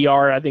who we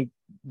are. I think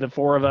the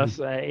four of us,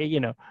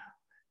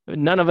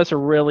 none of us are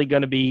really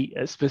going to be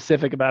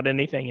specific about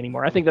anything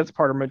anymore. I think that's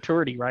part of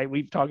maturity, right?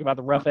 We've talked about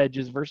the rough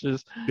edges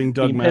versus being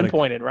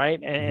pinpointed,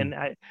 right? And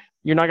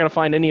you're not going to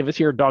find any of us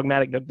here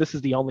dogmatic that this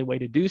is the only way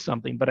to do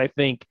something. But I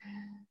think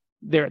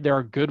there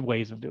are good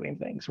ways of doing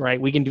things,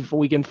 right? We can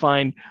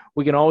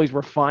always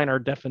refine our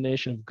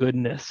definition of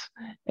goodness,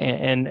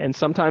 and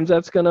sometimes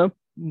that's going to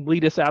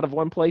lead us out of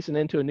one place and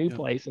into a new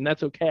place, and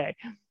that's okay.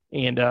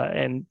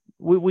 And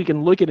we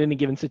can look at any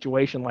given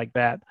situation like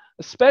that,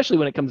 especially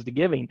when it comes to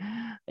giving,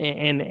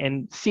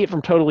 and see it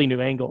from totally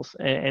new angles.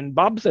 And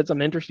Bob said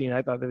something interesting.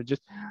 I thought that was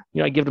just,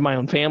 I give to my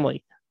own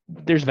family.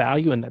 There's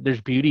value in that.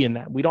 There's beauty in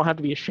that. We don't have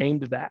to be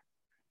ashamed of that,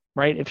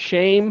 right? If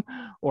shame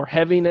or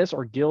heaviness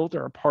or guilt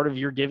are a part of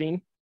your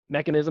giving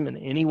mechanism in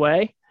any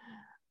way,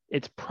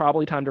 it's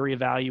probably time to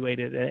reevaluate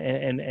it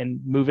and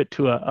move it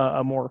to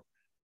a more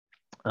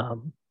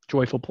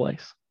joyful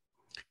place.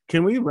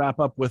 Can we wrap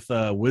up with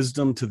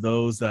wisdom to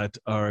those that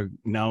are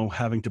now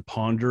having to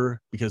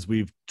ponder because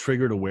we've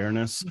triggered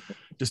awareness?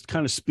 Just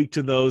kind of speak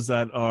to those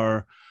that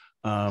are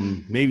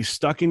maybe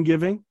stuck in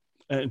giving,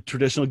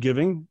 traditional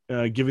giving,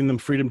 giving them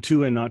freedom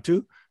to and not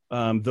to.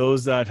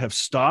 Those that have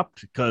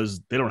stopped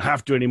because they don't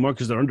have to anymore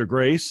because they're under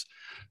grace.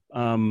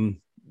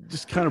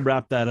 Just kind of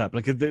wrap that up.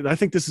 Like, I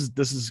think this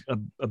is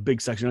a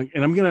big section,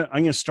 and I'm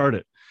gonna start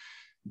it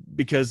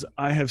because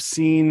I have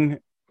seen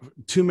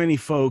too many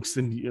folks,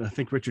 and I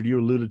think, Richard, you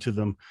alluded to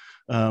them,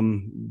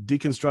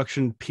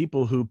 deconstruction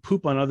people who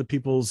poop on other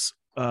people's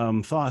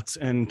thoughts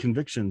and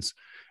convictions,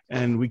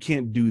 and we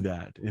can't do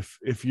that.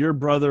 If your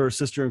brother or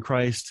sister in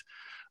Christ,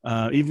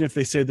 even if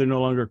they say they're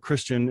no longer a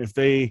Christian, if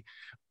they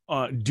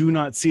do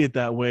not see it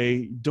that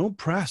way, don't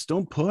press,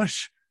 don't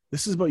push.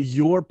 This is about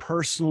your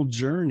personal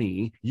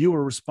journey. You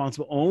are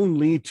responsible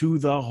only to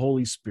the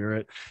Holy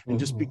Spirit, and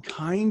just be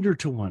kinder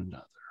to one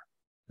another,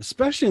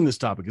 especially in this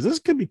topic, because this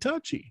could be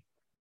touchy.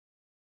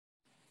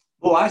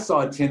 Well, I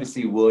saw a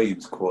Tennessee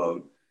Williams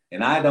quote,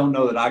 and I don't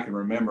know that I can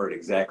remember it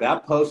exactly. I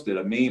posted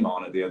a meme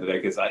on it the other day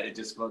because it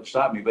just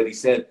stopped me. But he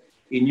said,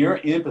 in your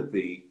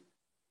empathy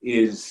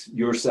is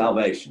your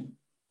salvation,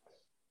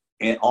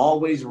 and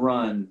always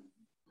run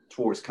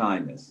towards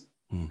kindness.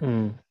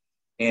 Mm-hmm.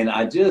 And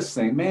I just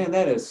think, man,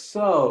 that is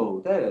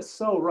so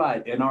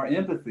right. And our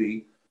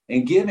empathy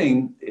and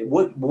giving,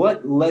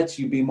 what lets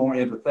you be more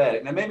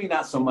empathetic? Now, maybe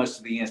not so much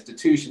to the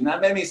institution. Now,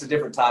 maybe it's a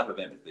different type of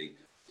empathy.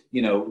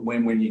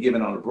 when you're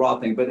giving on a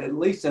broad thing, but at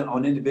least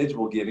on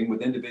individual giving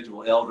with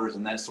individual elders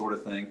and that sort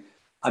of thing.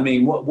 I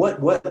mean,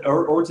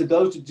 or to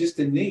those just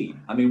in need.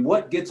 I mean,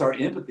 what gets our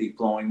empathy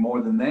flowing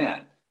more than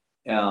that?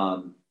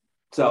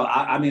 So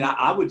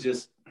I would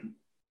just,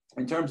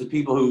 in terms of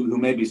people who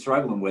may be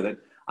struggling with it,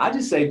 I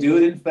just say do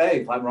it in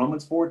faith, like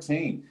Romans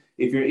 14.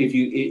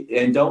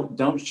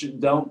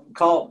 Don't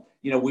call.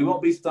 We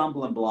won't be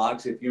stumbling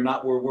blocks if you're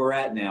not where we're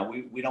at now.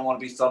 We don't want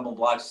to be stumbling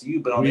blocks to you,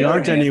 but we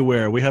aren't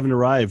anywhere. We haven't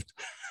arrived.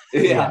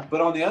 Yeah,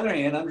 but on the other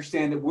hand,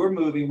 understand that we're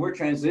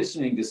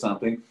transitioning to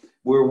something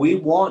where we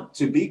want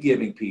to be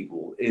giving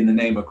people in the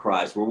name of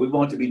Christ, where we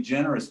want to be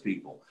generous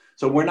people.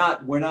 So we're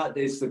not,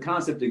 it's the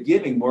concept of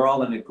giving. We're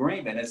all in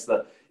agreement.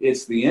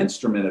 It's the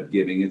instrument of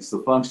giving. It's the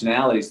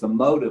functionality. It's the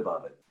motive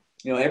of it.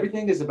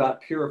 Everything is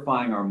about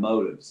purifying our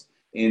motives.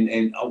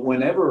 And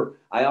whenever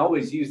I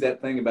always use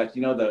that thing about,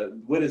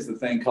 what is the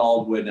thing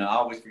called when, I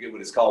always forget what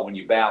it's called when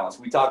you balance.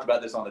 We talked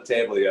about this on the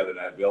table the other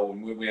night, Bill,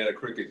 when we had a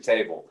cricket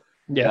table.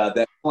 Yeah.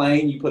 That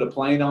plane, you put a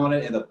plane on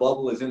it and the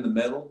bubble is in the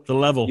middle. The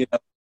level.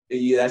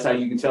 That's how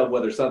you can tell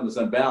whether something's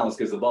unbalanced,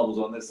 because the bubble's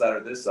on this side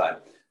or this side.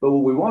 But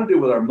what we want to do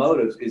with our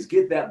motives is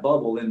get that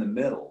bubble in the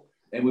middle.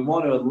 And we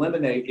want to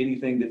eliminate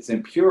anything that's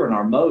impure in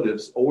our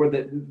motives, or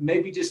that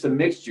maybe just a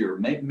mixture,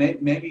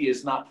 maybe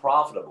it's not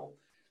profitable.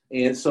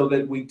 And so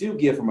that we do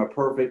give from a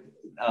perfect,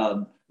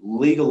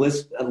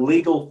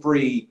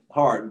 legal-free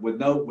heart with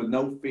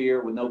no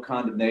fear, with no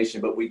condemnation,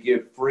 but we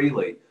give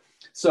freely.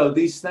 So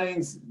these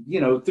things,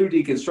 through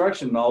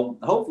deconstruction and all,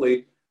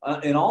 hopefully,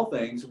 in all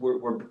things,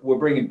 we're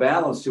bringing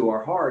balance to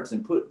our hearts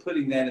and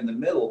putting that in the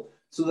middle,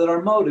 so that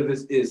our motive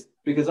is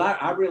because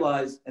I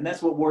realize, and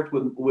that's what worked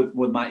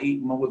with my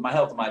eating, with my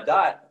health and my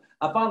diet.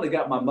 I finally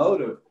got my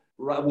motive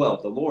right. Well,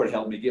 the Lord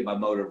helped me get my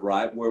motive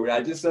right, where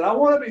I just said, I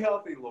want to be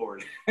healthy,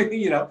 Lord. And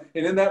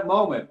in that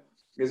moment,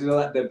 because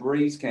that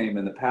breeze came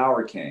and the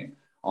power came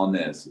on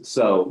this.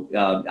 So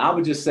I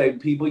would just say,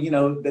 people,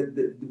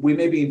 that we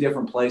may be in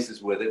different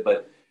places with it,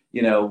 but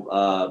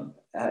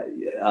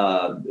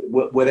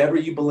whatever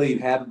you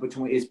believe,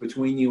 is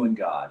between you and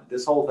God.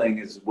 This whole thing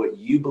is what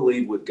you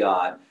believe with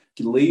God.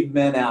 Leave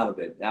men out of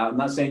it. Now, I'm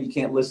not saying you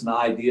can't listen to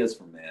ideas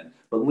from men,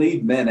 but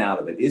leave men out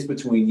of it. It's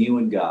between you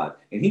and God,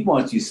 and He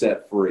wants you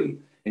set free,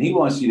 and He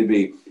wants you to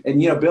be. And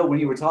Bill, when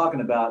you were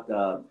talking about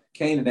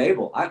Cain and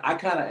Abel, I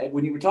kind of,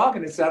 when you were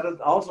talking, it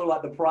sounded also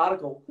like the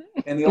prodigal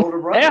and the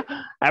older brother.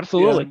 Yeah,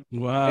 absolutely.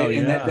 Wow,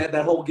 and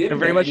that whole giving.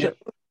 Very much.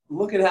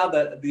 Look at how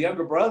the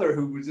younger brother,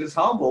 who was just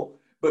humble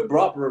but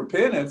brought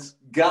repentance,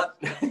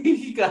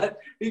 he got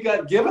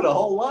given a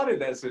whole lot in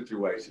that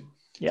situation.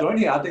 Yep. So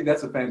anyhow, I think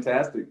that's a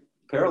fantastic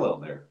parallel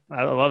there.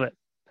 I love it.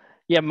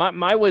 Yeah,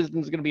 my wisdom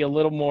is going to be a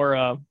little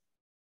more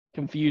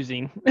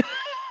confusing.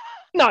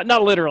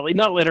 not literally,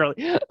 a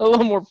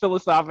little more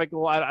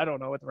philosophical. I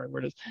don't know what the right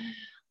word is.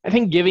 I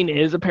think giving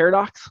is a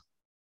paradox.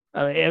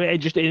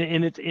 Just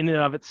in and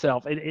of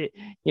itself. To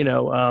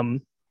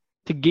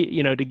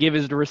give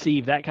is to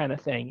receive, that kind of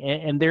thing.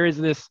 And there is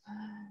this.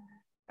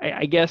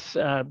 I guess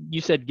you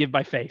said give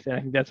by faith, and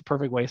I think that's a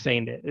perfect way of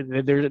saying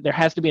it. There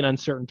has to be an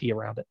uncertainty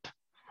around it.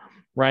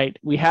 Right?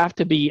 We have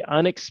to be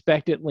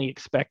unexpectedly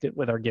expectant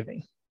with our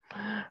giving,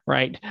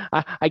 right?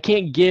 I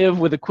can't give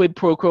with a quid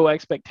pro quo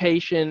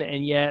expectation,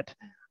 and yet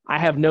I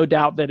have no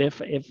doubt that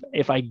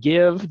if I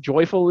give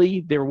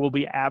joyfully, there will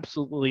be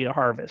absolutely a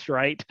harvest,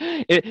 right?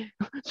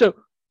 So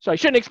I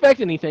shouldn't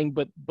expect anything,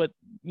 but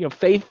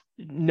faith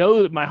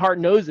my heart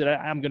knows that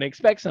I'm going to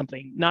expect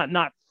something,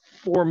 not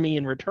for me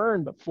in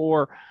return, but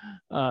for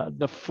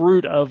the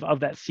fruit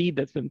of that seed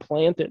that's been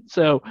planted.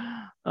 So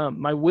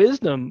my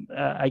wisdom,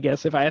 I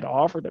guess, if I had to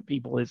offer to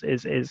people,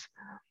 is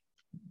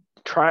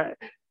try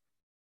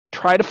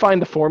to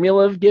find the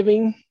formula of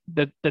giving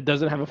that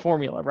doesn't have a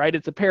formula, right?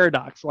 It's a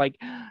paradox. Like,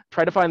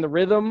 try to find the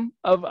rhythm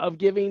of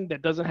giving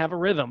that doesn't have a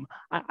rhythm.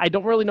 I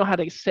don't really know how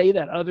to say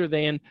that other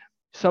than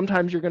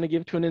sometimes you're going to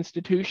give to an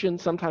institution,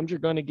 sometimes you're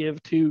going to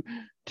give to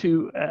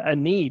a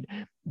need.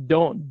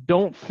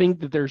 Don't think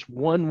that there's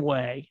one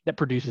way that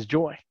produces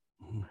joy.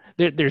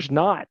 There's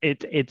not.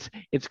 It's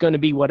going to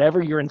be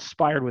whatever you're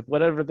inspired with,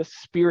 whatever the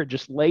Spirit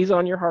just lays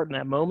on your heart in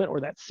that moment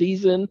or that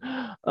season,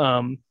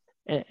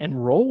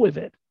 and roll with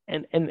it.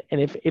 And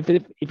if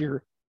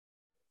you're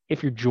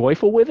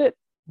joyful with it,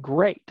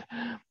 great.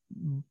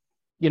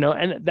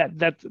 And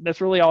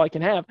that's really all I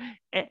can have.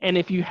 And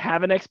if you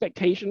have an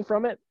expectation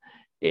from it,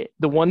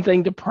 the one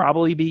thing to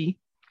probably be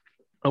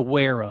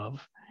aware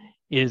of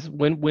is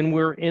when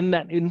we're in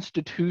that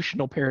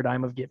institutional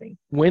paradigm of giving,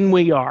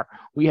 we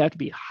have to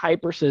be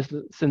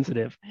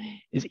hypersensitive.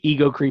 Is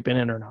ego creeping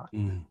in or not?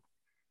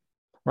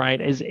 Right?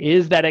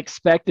 Is that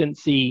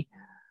expectancy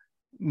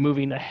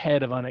moving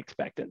ahead of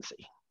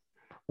unexpectancy?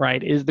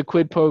 Right? Is the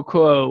quid pro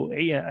quo?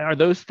 Are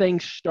those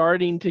things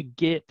starting to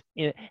get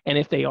in? And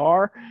if they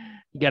are,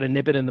 you got to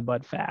nip it in the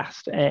bud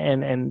fast.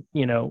 And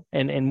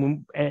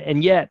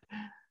yet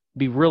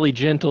be really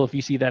gentle if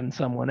you see that in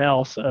someone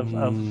else of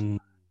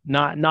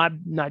not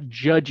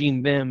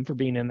judging them for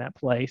being in that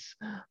place.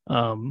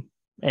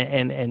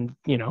 And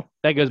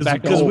that goes back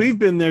to because we've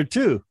been there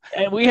too.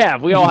 And we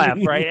all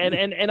have, right?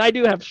 And I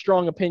do have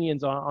strong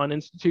opinions on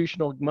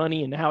institutional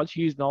money and how it's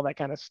used and all that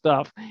kind of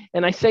stuff.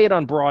 And I say it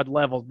on broad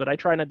levels, but I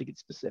try not to get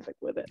specific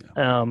with it.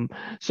 Yeah.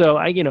 So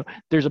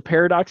there's a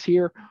paradox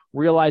here.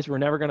 Realize we're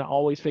never going to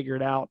always figure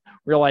it out.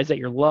 Realize that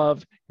you're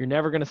loved. You're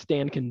never going to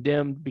stand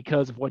condemned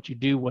because of what you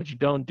do, what you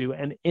don't do.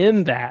 And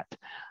in that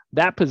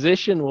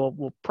position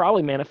will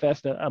probably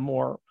manifest a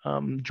more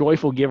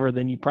joyful giver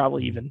than you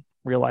probably even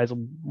realize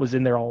was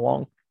in there all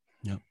along.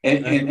 Yeah.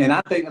 And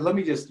I think, let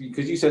me just,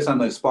 because you said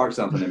something that sparked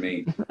something to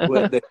me,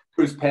 the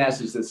Hebrews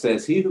passage that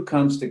says, he who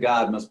comes to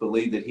God must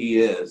believe that he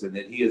is, and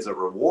that he is a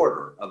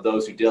rewarder of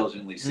those who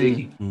diligently seek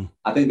him. Mm-hmm.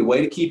 I think the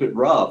way to keep it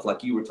rough,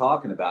 like you were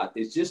talking about,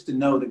 is just to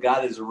know that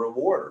God is a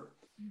rewarder.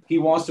 He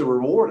wants to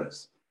reward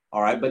us.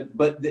 All right.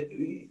 But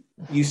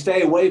you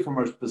stay away from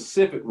a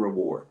specific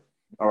reward.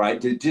 All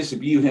right. To just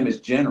view him as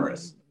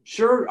generous.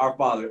 Sure. Our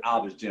Father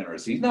Abba is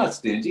generous. He's not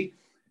stingy.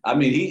 I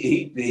mean,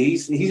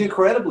 he's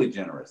incredibly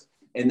generous.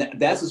 And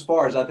that's as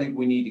far as I think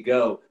we need to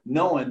go,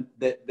 knowing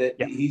that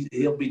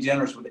he'll be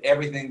generous with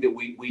everything that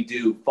we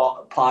do,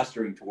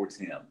 posturing towards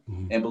him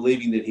and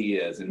believing that he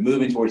is, and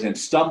moving towards him,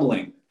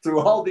 stumbling through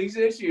all these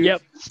issues.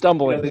 Yep,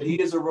 stumbling. That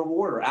he is a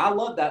rewarder. I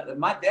love that.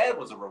 My dad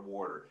was a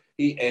rewarder.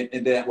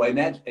 And that way,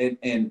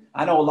 and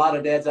I know a lot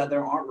of dads out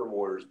there aren't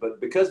rewarders,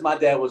 but because my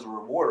dad was a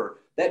rewarder,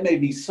 that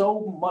made me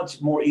so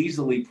much more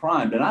easily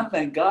primed, and I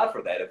thank God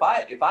for that. If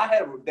I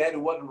had a dad who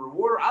wasn't a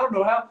rewarder, I don't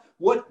know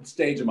what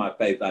stage of my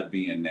faith I'd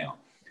be in now.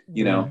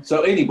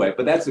 So anyway,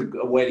 but that's a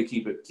way to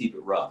keep it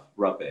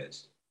rough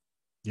edged.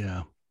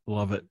 Yeah,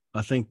 love it.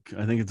 I think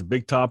it's a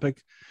big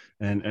topic,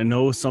 and I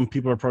know some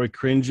people are probably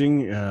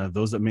cringing,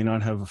 those that may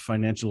not have a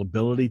financial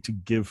ability to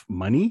give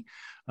money,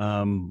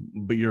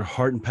 but your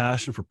heart and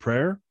passion for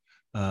prayer,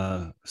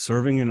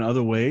 serving in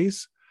other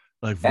ways,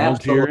 like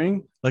volunteering,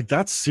 absolutely. Like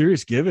that's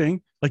serious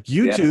giving. Like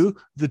you two,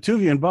 the two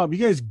of you and Bob, you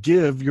guys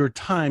give your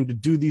time to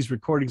do these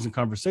recordings and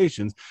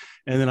conversations.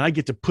 And then I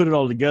get to put it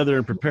all together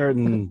and prepare it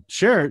and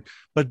share it.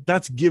 But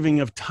that's giving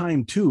of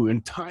time too.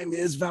 And time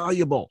is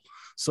valuable.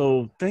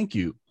 So thank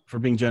you for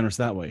being generous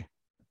that way.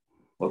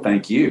 Well,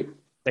 thank you.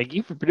 Thank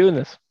you for doing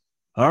this.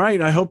 All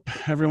right. I hope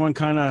everyone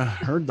kind of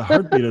heard the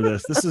heartbeat of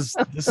this. This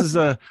is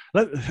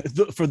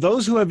for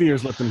those who have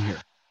ears, let them hear.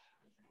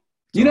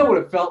 You know what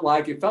it felt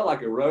like? It felt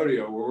like a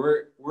rodeo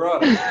where we're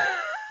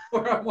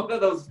on one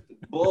of those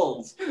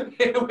bulls.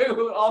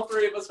 All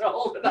three of us are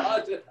holding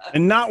on to.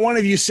 And not one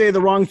of you say the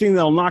wrong thing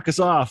that'll knock us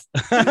off.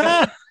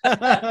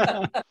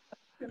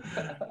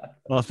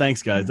 Well,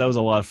 thanks, guys. That was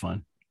a lot of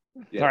fun.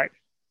 Yeah. All right.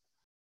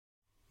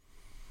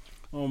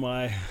 Oh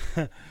my!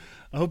 I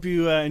hope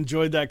you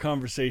enjoyed that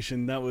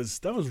conversation. That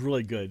was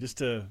really good. Just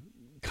to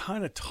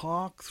kind of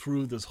talk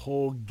through this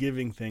whole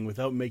giving thing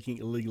without making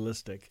it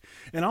legalistic,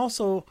 and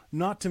also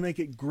not to make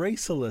it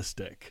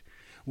grace-alistic,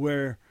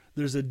 where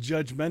there's a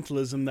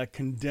judgmentalism that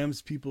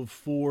condemns people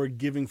for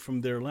giving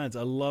from their lens.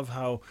 I love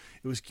how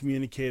it was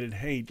communicated.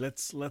 Hey,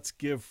 let's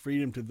give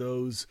freedom to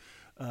those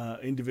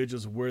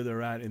individuals where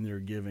they're at in their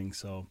giving.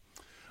 So,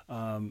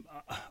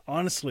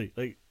 honestly,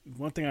 like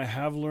one thing I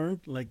have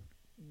learned, like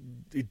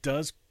it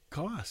does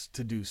cost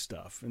to do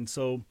stuff, and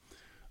so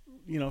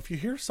if you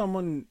hear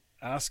someone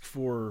ask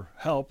for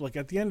help, like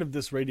at the end of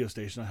this radio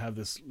station, I have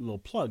this little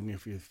plug.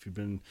 If you've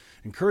been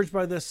encouraged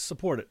by this,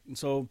 support it. And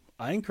so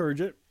I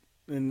encourage it.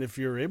 And if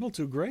you're able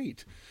to,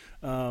 great.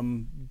 But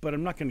I'm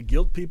not going to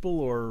guilt people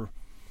or,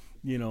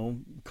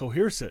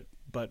 coerce it.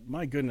 But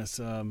my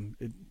goodness,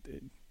 it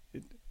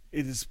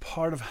is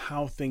part of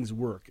how things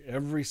work.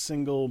 Every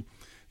single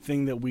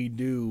thing that we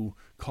do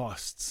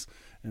costs.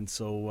 And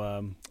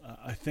so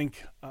I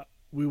think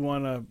we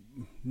want to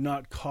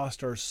not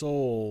cost our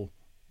soul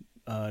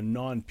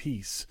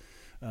non-peace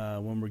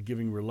when we're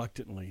giving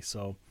reluctantly.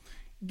 So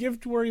give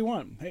to where you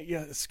want. Hey,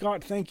 yeah,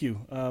 Scott, thank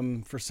you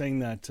for saying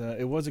that.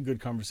 It was a good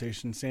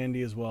conversation.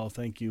 Sandy as well,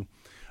 thank you.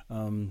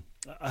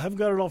 I haven't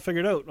got it all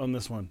figured out on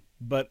this one,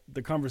 but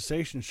the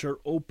conversation sure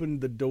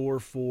opened the door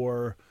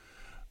for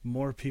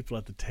more people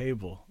at the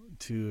table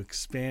to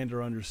expand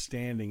our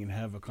understanding and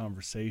have a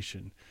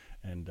conversation.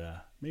 And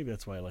maybe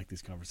that's why I like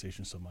these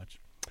conversations so much.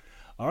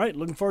 All right,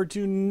 looking forward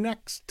to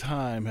next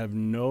time. Have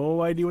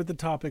no idea what the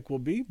topic will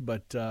be,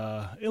 but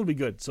it'll be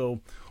good.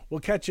 So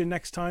we'll catch you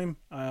next time.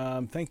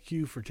 Thank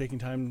you for taking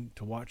time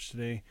to watch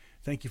today.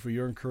 Thank you for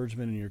your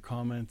encouragement and your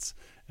comments,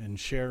 and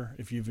share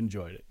if you've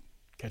enjoyed it.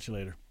 Catch you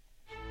later.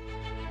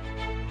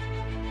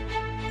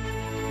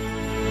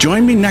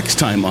 Join me next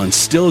time on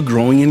Still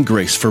Growing in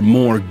Grace for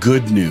more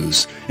good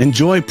news.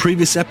 Enjoy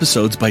previous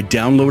episodes by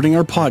downloading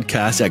our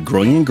podcast at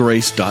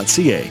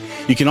growingingrace.ca.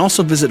 You can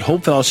also visit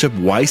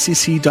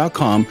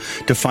hopefellowshipycc.com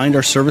to find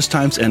our service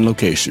times and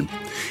location.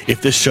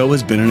 If this show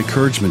has been an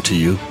encouragement to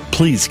you,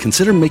 please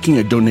consider making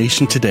a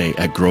donation today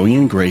at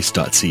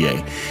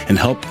growingingrace.ca and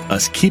help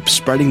us keep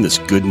spreading this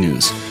good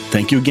news.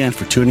 Thank you again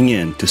for tuning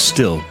in to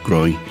Still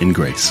Growing in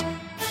Grace.